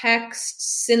the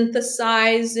text,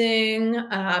 synthesizing,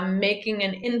 making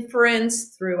an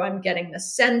inference through I'm getting the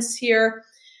sense here.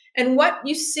 And what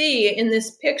you see in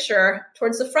this picture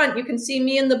towards the front, you can see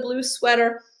me in the blue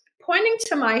sweater pointing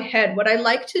to my head. What I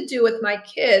like to do with my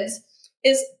kids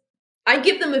is I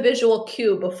give them a visual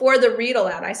cue before the read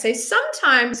aloud. I say,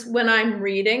 sometimes when I'm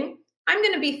reading, I'm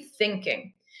going to be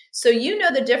thinking. So you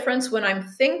know the difference when I'm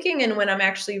thinking and when I'm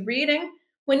actually reading.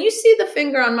 When you see the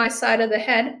finger on my side of the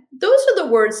head, those are the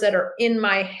words that are in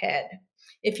my head.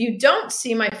 If you don't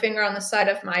see my finger on the side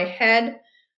of my head,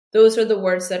 those are the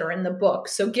words that are in the book.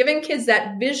 So giving kids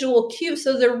that visual cue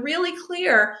so they're really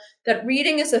clear that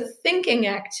reading is a thinking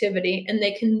activity and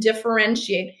they can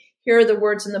differentiate. Here are the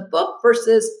words in the book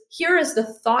versus here is the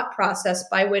thought process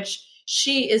by which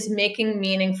she is making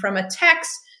meaning from a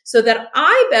text so that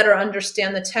I better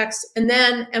understand the text and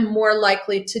then am more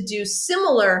likely to do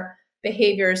similar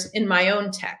behaviors in my own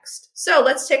text. So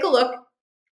let's take a look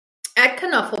at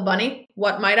Knuffle Bunny.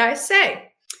 What might I say?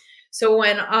 So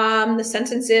when the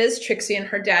sentence is Trixie and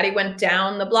her daddy went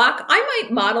down the block, I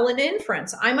might model an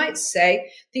inference. I might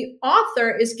say the author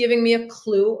is giving me a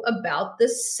clue about the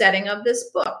setting of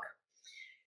this book.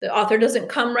 The author doesn't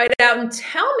come right out and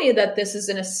tell me that this is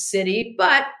in a city,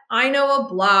 but I know a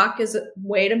block is a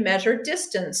way to measure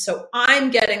distance. So I'm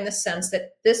getting the sense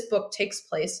that this book takes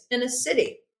place in a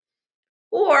city.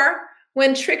 Or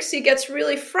when Trixie gets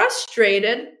really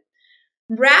frustrated,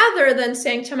 rather than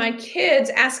saying to my kids,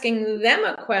 asking them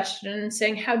a question and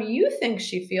saying, how do you think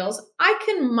she feels? I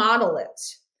can model it.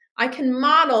 I can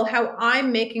model how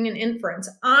I'm making an inference.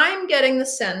 I'm getting the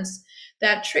sense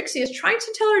that Trixie is trying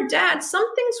to tell her dad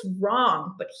something's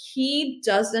wrong, but he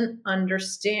doesn't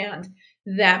understand.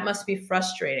 That must be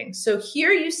frustrating. So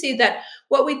here you see that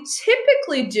what we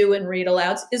typically do in read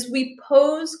alouds is we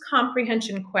pose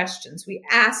comprehension questions. We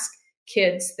ask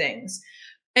kids things.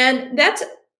 And that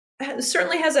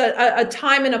certainly has a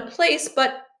time and a place,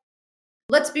 but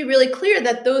let's be really clear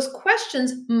that those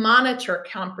questions monitor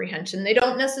comprehension. They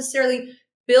don't necessarily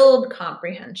build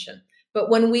comprehension. But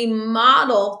when we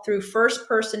model through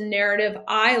first-person narrative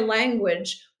I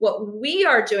language what we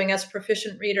are doing as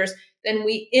proficient readers, then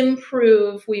we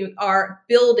improve, we are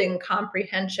building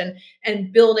comprehension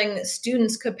and building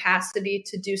students' capacity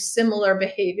to do similar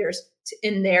behaviors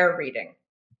in their reading.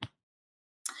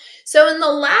 So in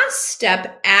the last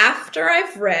step, after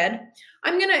I've read,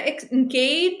 I'm going to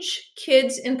engage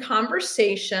kids in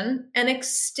conversation and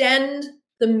extend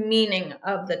the meaning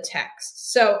of the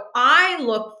text. So I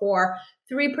look for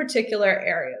three particular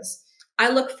areas. I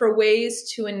look for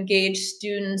ways to engage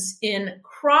students in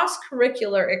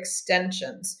cross-curricular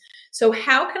extensions. So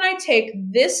how can I take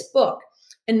this book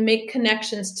and make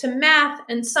connections to math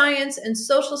and science and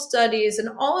social studies and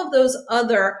all of those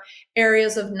other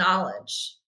areas of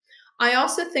knowledge? I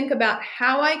also think about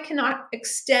how I cannot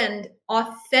extend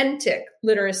authentic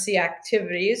literacy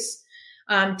activities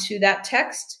to that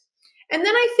text. And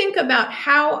then I think about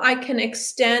how I can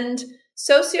extend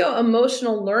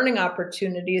socio-emotional learning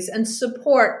opportunities and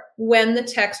support when the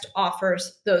text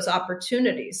offers those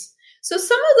opportunities. So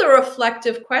some of the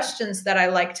reflective questions that I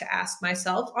like to ask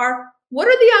myself are, what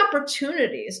are the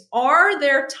opportunities? Are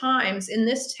there times in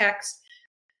this text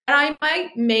that I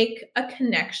might make a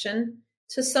connection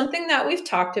to something that we've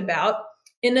talked about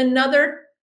in another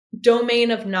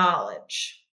domain of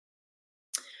knowledge?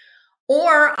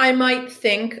 Or I might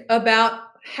think about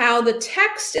how the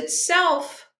text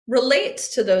itself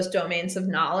relates to those domains of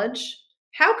knowledge.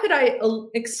 How could I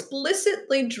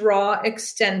explicitly draw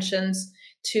extensions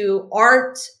to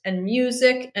art and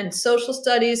music and social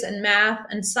studies and math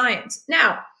and science?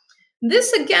 Now,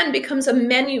 this again becomes a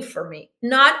menu for me.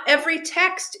 Not every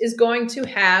text is going to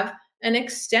have an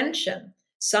extension.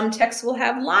 Some texts will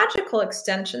have logical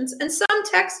extensions, and some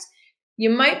texts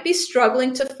you might be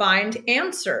struggling to find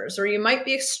answers, or you might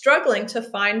be struggling to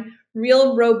find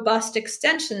real robust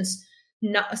extensions.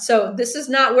 So this is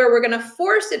not where we're going to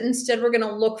force it. Instead, we're going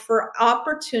to look for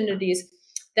opportunities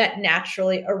that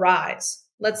naturally arise.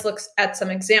 Let's look at some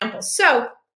examples. So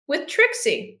with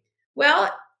Trixie,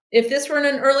 well, if this were in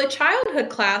an early childhood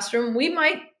classroom, we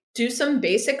might do some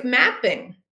basic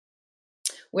mapping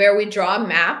where we draw a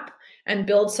map and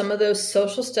build some of those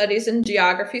social studies and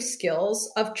geography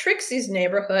skills of Trixie's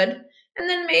neighborhood, and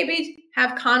then maybe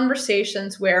have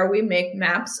conversations where we make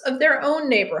maps of their own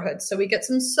neighborhood. So we get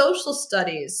some social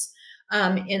studies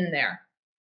in there.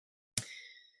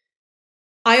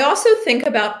 I also think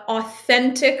about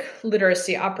authentic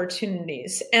literacy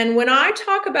opportunities. And when I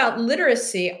talk about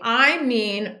literacy, I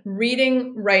mean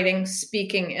reading, writing,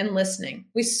 speaking, and listening.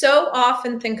 We so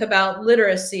often think about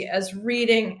literacy as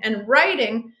reading and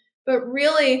writing, but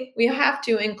really we have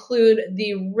to include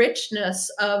the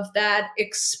richness of that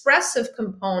expressive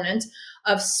component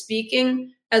of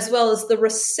speaking, as well as the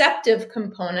receptive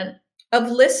component of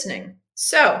listening.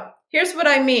 So here's what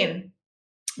I mean.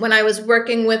 When I was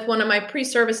working with one of my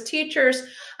pre-service teachers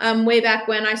way back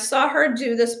when, I saw her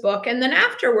do this book. And then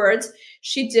afterwards,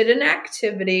 she did an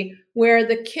activity where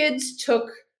the kids took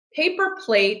paper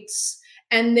plates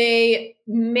and they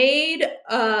made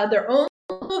their own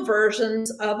versions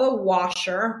of a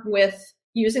washer with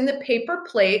using the paper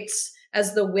plates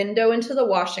as the window into the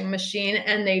washing machine.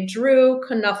 And they drew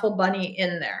Knuffle Bunny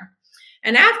in there.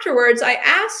 And afterwards, I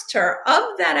asked her,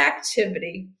 of that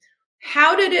activity,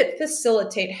 how did it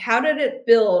facilitate? How did it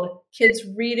build kids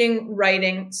reading,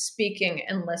 writing, speaking,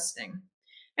 and listening?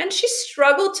 And she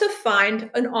struggled to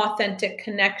find an authentic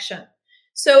connection.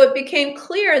 So it became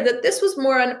clear that this was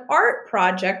more an art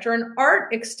project or an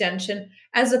art extension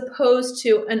as opposed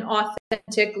to an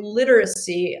authentic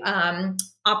literacy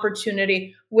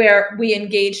opportunity where we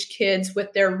engaged kids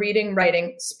with their reading,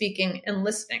 writing, speaking, and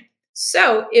listening.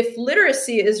 So if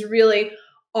literacy is really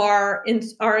our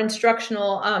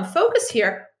instructional focus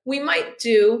here, we might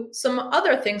do some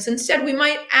other things. Instead, we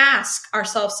might ask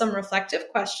ourselves some reflective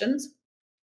questions.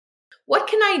 What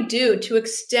can I do to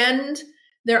extend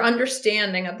their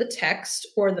understanding of the text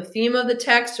or the theme of the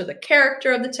text or the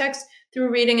character of the text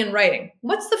through reading and writing?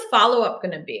 What's the follow-up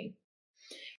going to be?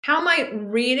 How might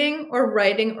reading or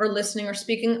writing or listening or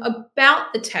speaking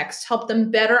about the text help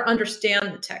them better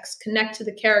understand the text, connect to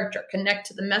the character, connect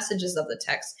to the messages of the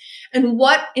text? And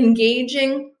what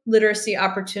engaging literacy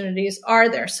opportunities are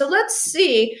there? So let's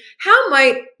see, how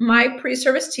might my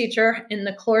pre-service teacher in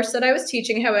the course that I was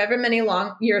teaching, however many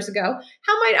long years ago,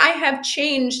 how might I have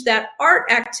changed that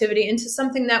art activity into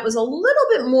something that was a little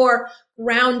bit more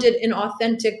grounded in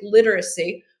authentic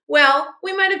literacy? Well,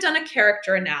 we might have done a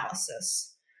character analysis,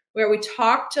 where we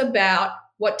talked about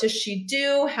what does she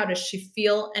do, how does she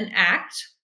feel and act.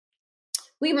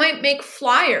 We might make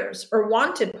flyers or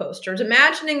wanted posters,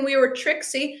 imagining we were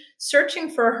Trixie searching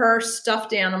for her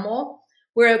stuffed animal,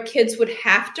 where kids would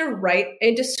have to write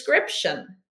a description.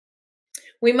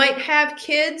 We might have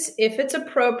kids, if it's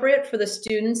appropriate for the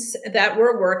students that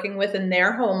we're working with in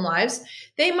their home lives,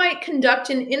 they might conduct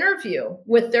an interview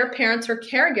with their parents or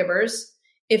caregivers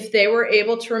if they were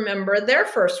able to remember their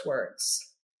first words.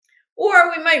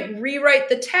 Or we might rewrite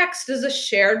the text as a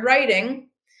shared writing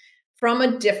from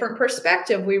a different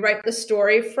perspective. We write the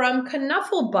story from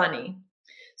Knuffle Bunny.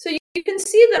 So you can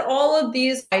see that all of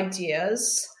these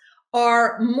ideas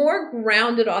are more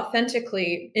grounded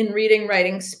authentically in reading,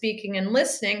 writing, speaking, and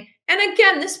listening. And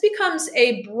again, this becomes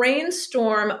a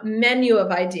brainstorm menu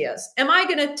of ideas. Am I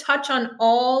going to touch on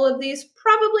all of these?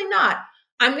 Probably not.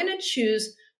 I'm going to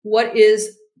choose what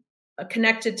is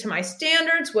connected to my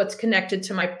standards, what's connected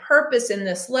to my purpose in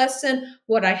this lesson,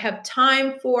 what I have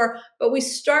time for, but we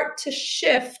start to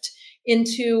shift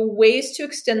into ways to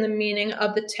extend the meaning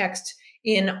of the text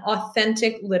in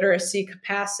authentic literacy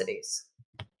capacities.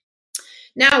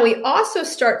 Now, we also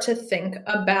start to think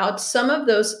about some of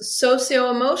those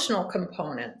socio-emotional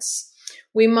components.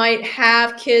 We might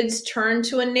have kids turn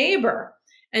to a neighbor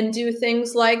and do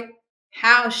things like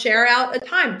share out a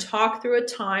time, talk through a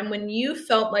time when you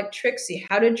felt like Trixie.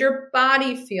 How did your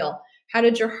body feel? How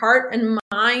did your heart and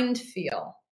mind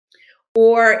feel?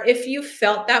 Or if you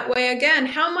felt that way again,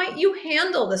 how might you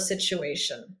handle the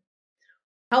situation?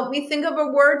 Help me think of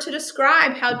a word to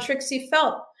describe how Trixie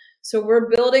felt. So we're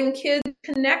building kids'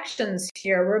 connections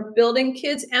here. We're building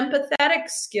kids' empathetic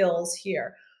skills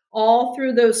here, all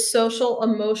through those social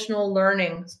emotional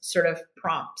learning sort of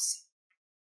prompts.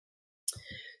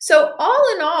 So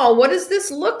all in all, what does this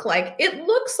look like? It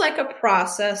looks like a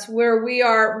process where we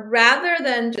are, rather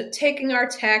than taking our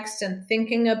text and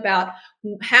thinking about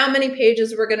how many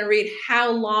pages we're going to read,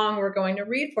 how long we're going to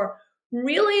read for,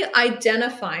 really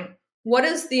identifying what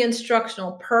is the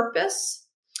instructional purpose,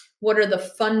 what are the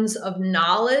funds of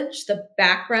knowledge, the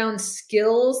background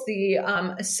skills, the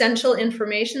essential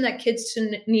information that kids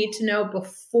need to know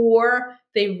before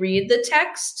they read the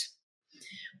text.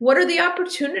 What are the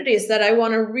opportunities that I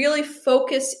want to really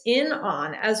focus in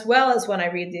on as well as when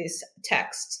I read these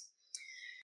texts?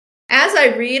 As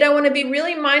I read, I want to be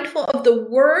really mindful of the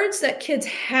words that kids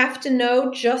have to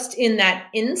know just in that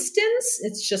instance.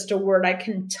 It's just a word I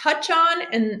can touch on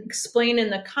and explain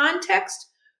in the context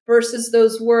versus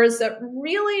those words that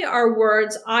really are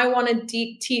words I want to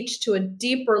teach to a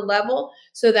deeper level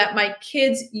so that my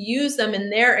kids use them in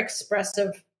their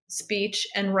expressive speech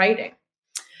and writing.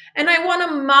 And I want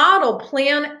to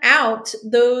plan out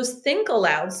those think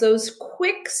alouds, those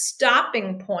quick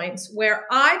stopping points where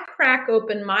I crack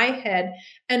open my head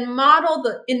and model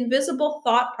the invisible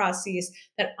thought processes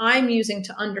that I'm using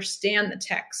to understand the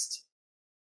text.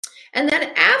 And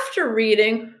then after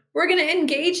reading, we're going to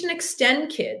engage and extend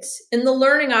kids in the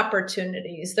learning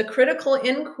opportunities, the critical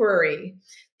inquiry,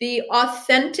 the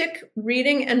authentic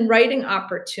reading and writing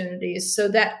opportunities so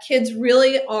that kids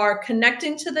really are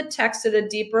connecting to the text at a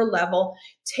deeper level,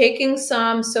 taking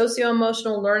some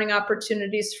socio-emotional learning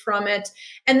opportunities from it,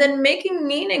 and then making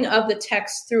meaning of the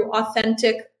text through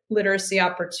authentic literacy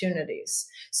opportunities.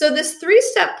 So this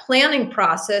three-step planning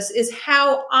process is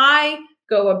how I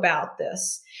go about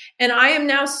this. And I am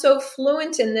now so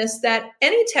fluent in this that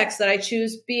any text that I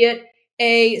choose, be it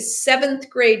a 7th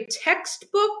grade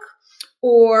textbook,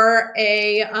 or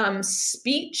a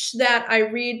speech that I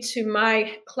read to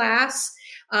my class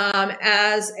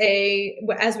as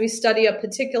we study a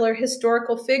particular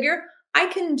historical figure, I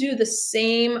can do the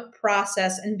same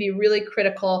process and be really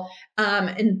critical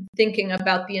in thinking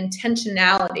about the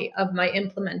intentionality of my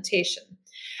implementation.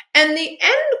 And the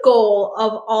end goal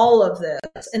of all of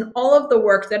this and all of the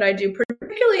work that I do,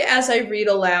 particularly as I read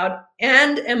aloud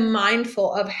and am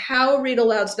mindful of how read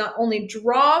alouds not only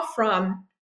draw from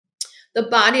the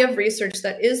body of research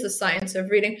that is the science of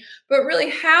reading, but really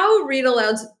how read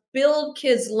alouds build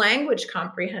kids' language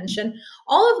comprehension.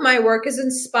 All of my work is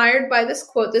inspired by this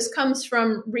quote. This comes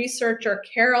from researcher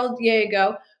Carol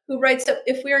Diego, who writes that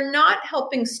if we are not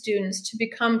helping students to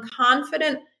become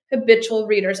confident, habitual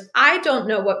readers, I don't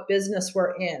know what business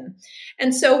we're in.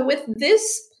 And so with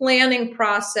this planning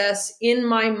process in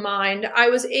my mind, I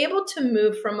was able to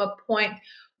move from a point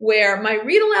where my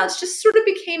read alouds just sort of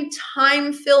became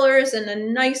time fillers and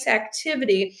a nice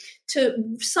activity to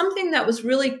something that was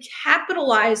really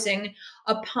capitalizing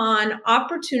upon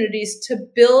opportunities to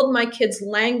build my kids'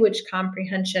 language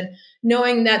comprehension,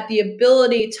 knowing that the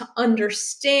ability to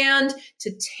understand,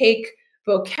 to take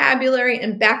vocabulary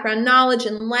and background knowledge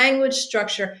and language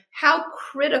structure, how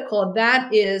critical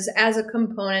that is as a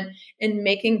component in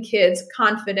making kids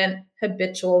confident,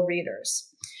 habitual readers.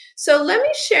 So let me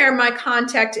share my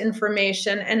contact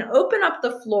information and open up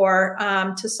the floor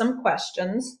to some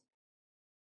questions.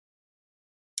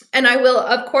 And I will,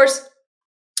 of course,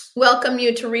 welcome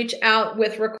you to reach out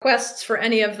with requests for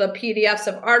any of the PDFs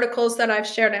of articles that I've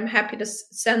shared. I'm happy to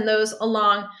send those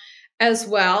along as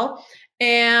well.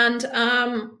 And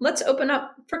let's open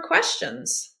up for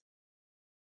questions.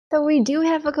 So we do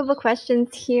have a couple of questions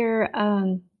here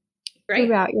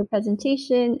throughout your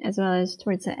presentation as well as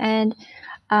towards the end.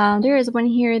 There is one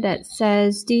here that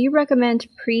says, do you recommend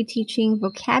pre-teaching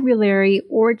vocabulary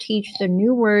or teach the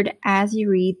new word as you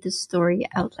read the story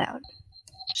out loud?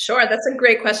 Sure, that's a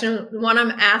great question. One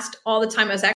I'm asked all the time.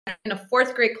 I was actually in a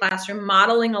 4th grade classroom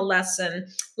modeling a lesson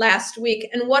last week.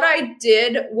 And what I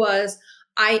did was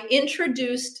I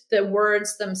introduced the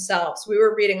words themselves. We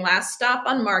were reading Last Stop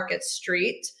on Market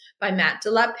Street by Matt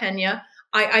de la Pena.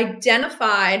 I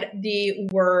identified the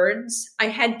words. I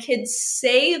had kids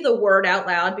say the word out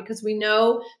loud because we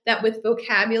know that with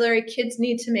vocabulary, kids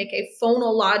need to make a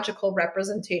phonological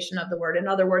representation of the word. In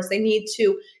other words, they need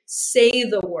to say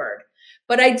the word.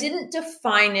 But I didn't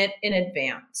define it in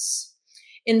advance.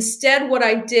 Instead, what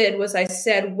I did was I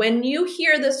said, when you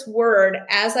hear this word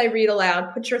as I read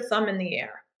aloud, put your thumb in the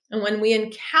air. And when we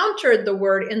encountered the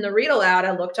word in the read aloud,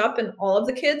 I looked up and all of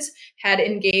the kids had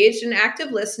engaged in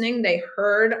active listening. They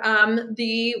heard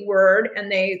the word and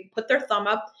they put their thumb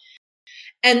up.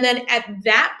 And then at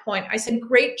that point, I said,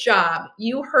 great job.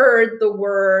 You heard the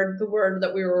word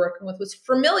that we were working with was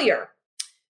familiar.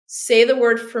 Say the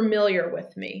word familiar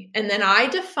with me. And then I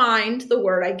defined the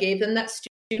word. I gave them that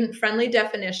student-friendly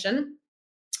definition.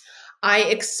 I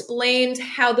explained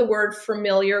how the word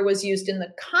familiar was used in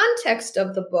the context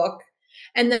of the book,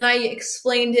 and then I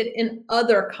explained it in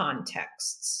other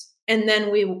contexts, and then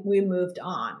we moved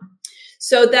on.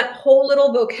 So that whole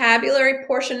little vocabulary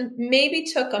portion maybe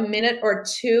took a minute or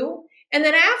two, and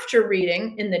then after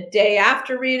reading, in the day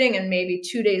after reading, and maybe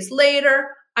 2 days later,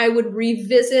 I would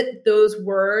revisit those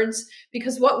words,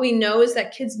 because what we know is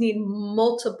that kids need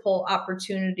multiple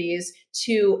opportunities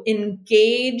to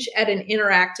engage at an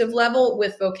interactive level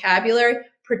with vocabulary,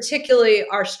 particularly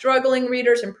our struggling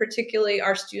readers and particularly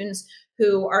our students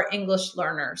who are English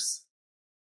learners.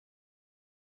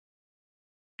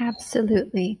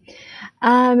 Absolutely.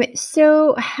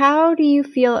 So how do you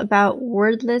feel about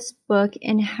wordless book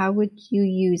and how would you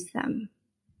use them?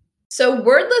 So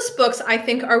wordless books, I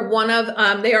think, are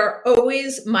they are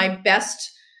always my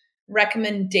best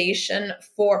recommendation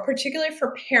particularly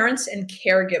for parents and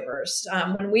caregivers.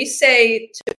 When we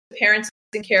say to parents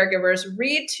and caregivers,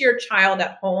 read to your child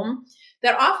at home,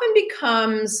 that often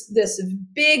becomes this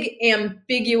big,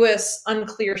 ambiguous,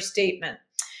 unclear statement.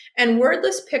 And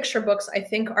wordless picture books, I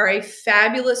think, are a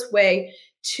fabulous way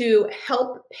to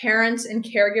help parents and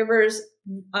caregivers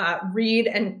read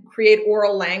and create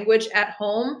oral language at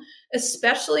home,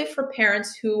 especially for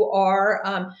parents who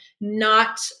are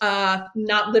not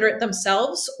literate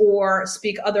themselves or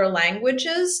speak other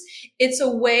languages. It's a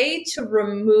way to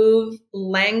remove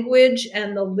language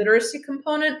and the literacy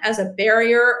component as a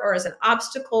barrier or as an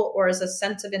obstacle or as a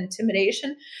sense of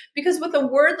intimidation. Because with a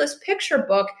wordless picture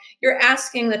book, you're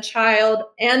asking the child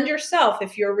and yourself,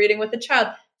 if you're reading with a child,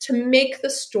 to make the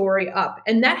story up.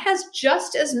 And that has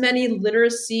just as many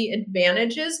literacy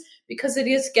advantages because it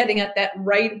is getting at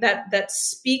that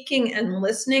speaking and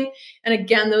listening. And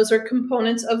again, those are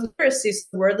components of literacy. So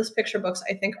wordless picture books,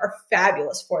 I think, are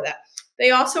fabulous for that.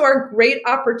 They also are great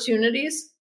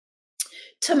opportunities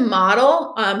to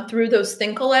model through those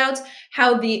Think Alouds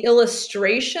how the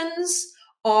illustrations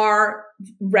are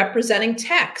representing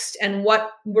text and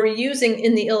what we're using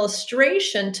in the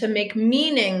illustration to make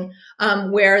meaning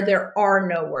where there are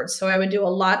no words. So I would do a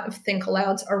lot of Think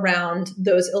Alouds around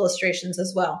those illustrations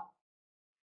as well.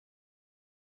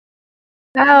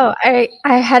 Oh, I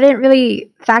hadn't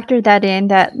really factored that in,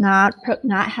 that not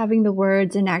having the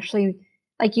words and actually,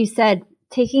 like you said,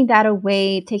 taking that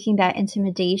away, taking that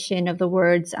intimidation of the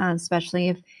words, especially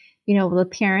if, the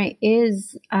parent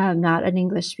is not an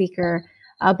English speaker,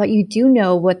 but you do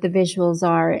know what the visuals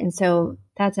are. And so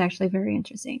that's actually very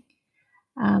interesting.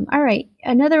 All right.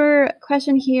 Another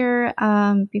question here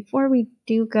before we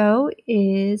do go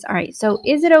is, all right, so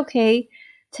is it okay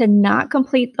to not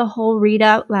complete the whole read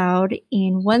out loud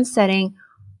in one setting,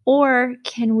 or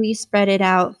can we spread it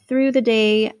out through the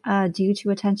day due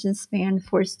to attention span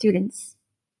for students?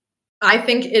 I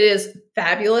think it is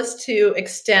fabulous to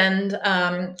extend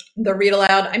the read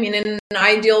aloud. I mean, in an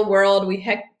ideal world, we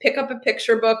pick up a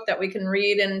picture book that we can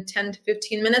read in 10 to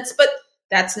 15 minutes, but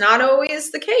that's not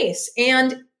always the case.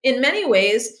 And in many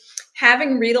ways,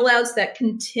 having read alouds that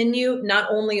continue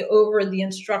not only over the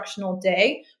instructional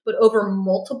day, but over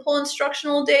multiple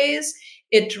instructional days,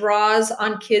 it draws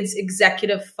on kids'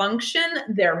 executive function,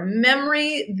 their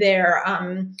memory, their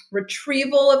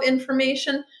retrieval of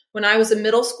information. When I was a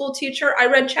middle school teacher, I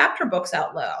read chapter books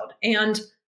out loud, and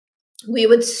we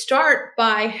would start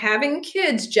by having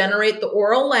kids generate the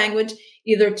oral language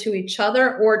either to each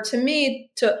other or to me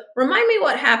to remind me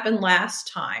what happened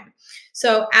last time.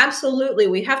 So absolutely,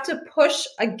 we have to push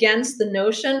against the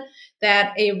notion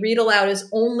that a read aloud is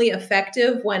only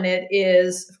effective when it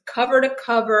is cover to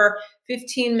cover,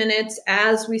 15 minutes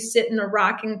as we sit in a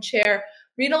rocking chair.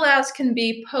 Read alouds can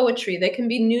be poetry. They can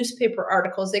be newspaper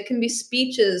articles. They can be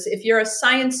speeches. If you're a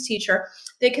science teacher,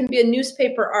 they can be a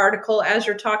newspaper article as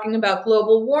you're talking about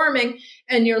global warming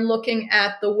and you're looking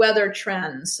at the weather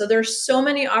trends. So there's so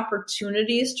many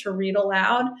opportunities to read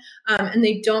aloud, and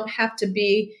they don't have to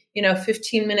be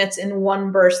 15 minutes in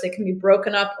one burst. They can be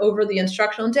broken up over the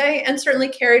instructional day and certainly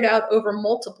carried out over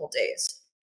multiple days.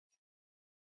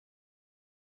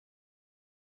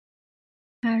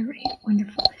 All right,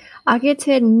 wonderful. I'll get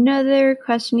to another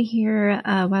question here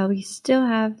while we still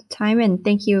have time. And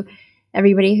thank you,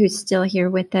 everybody who's still here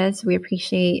with us. We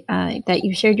appreciate that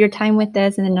you shared your time with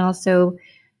us, and then also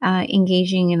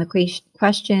engaging in the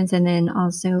questions, and then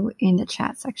also in the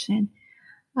chat section.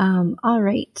 All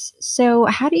right. So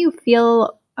how do you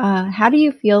feel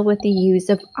with the use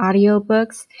of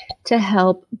audiobooks to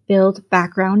help build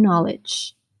background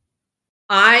knowledge?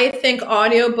 I think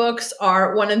audiobooks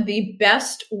are one of the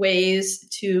best ways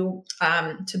to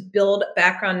build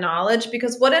background knowledge,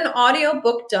 because what an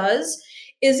audiobook does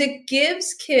is it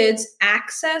gives kids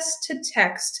access to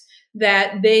text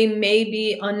that they may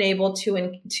be unable to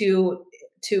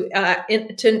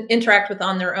interact with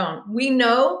on their own. We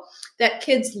know that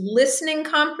kids' listening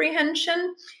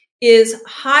comprehension is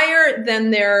higher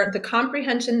than the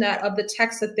comprehension of the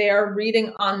text that they are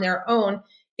reading on their own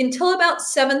until about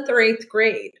 7th or 8th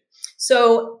grade.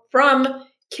 So from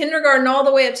kindergarten all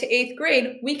the way up to 8th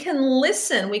grade, we can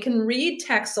read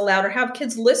text aloud, or have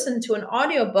kids listen to an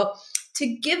audiobook to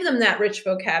give them that rich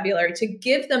vocabulary, to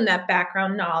give them that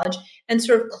background knowledge, and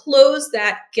sort of close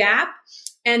that gap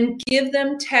and give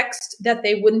them text that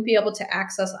they wouldn't be able to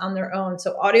access on their own.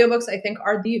 So audiobooks, I think,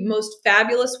 are the most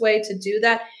fabulous way to do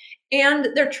that. And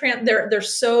they're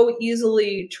so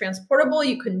easily transportable.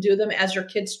 You can do them as your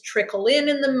kids trickle in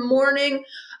the morning.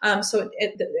 So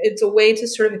it's a way to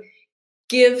sort of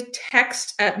give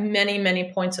text at many,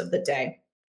 many points of the day.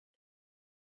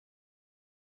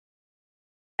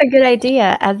 A good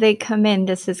idea. As they come in,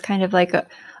 this is kind of like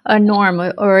a norm,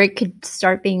 or it could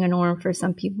start being a norm for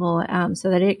some people, so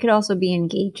that it could also be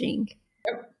engaging.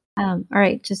 All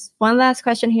right, just one last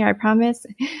question here, I promise.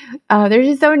 There's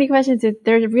just so many questions.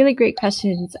 They're really great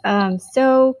questions.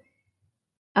 Do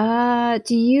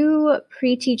you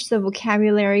pre-teach the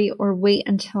vocabulary or wait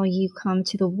until you come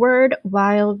to the word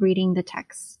while reading the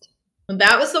text?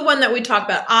 That was the one that we talked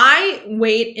about. I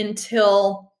wait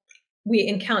until we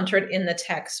encounter it in the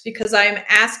text, because I'm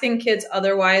asking kids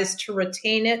otherwise to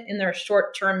retain it in their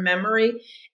short-term memory.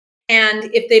 And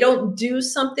if they don't do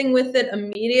something with it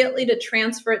immediately to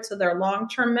transfer it to their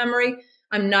long-term memory,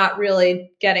 I'm not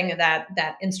really getting that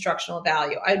instructional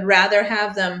value. I'd rather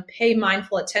have them pay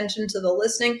mindful attention to the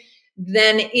listening,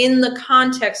 then in the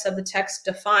context of the text,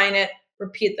 define it,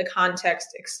 repeat the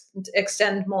context,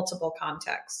 extend multiple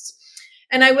contexts.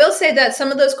 And I will say that some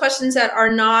of those questions that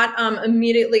are not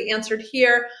immediately answered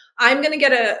here, I'm going to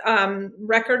get a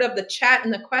record of the chat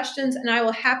and the questions, and I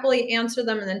will happily answer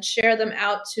them and then share them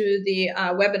out to the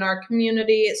webinar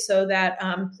community, so that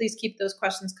please keep those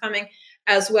questions coming,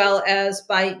 as well as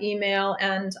by email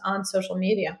and on social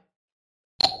media.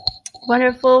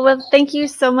 Wonderful. Well, thank you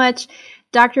so much,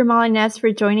 Dr. Molly Ness,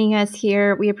 for joining us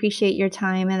here. We appreciate your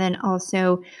time. And then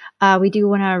also, we do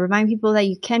want to remind people that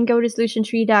you can go to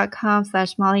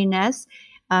solutiontree.com/Molly Ness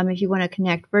if you want to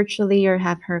connect virtually or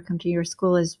have her come to your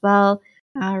school as well.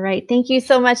 All right. Thank you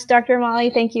so much, Dr. Molly.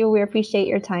 Thank you. We appreciate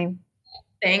your time.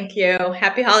 Thank you.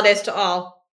 Happy holidays to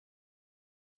all.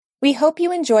 We hope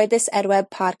you enjoyed this EdWeb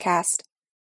podcast.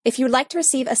 If you would like to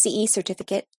receive a CE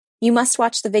certificate, you must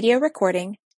watch the video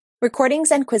recording.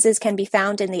 Recordings and quizzes can be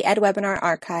found in the EdWebinar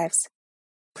archives.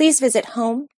 Please visit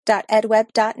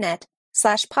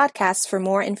home.edweb.net/podcasts for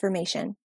more information.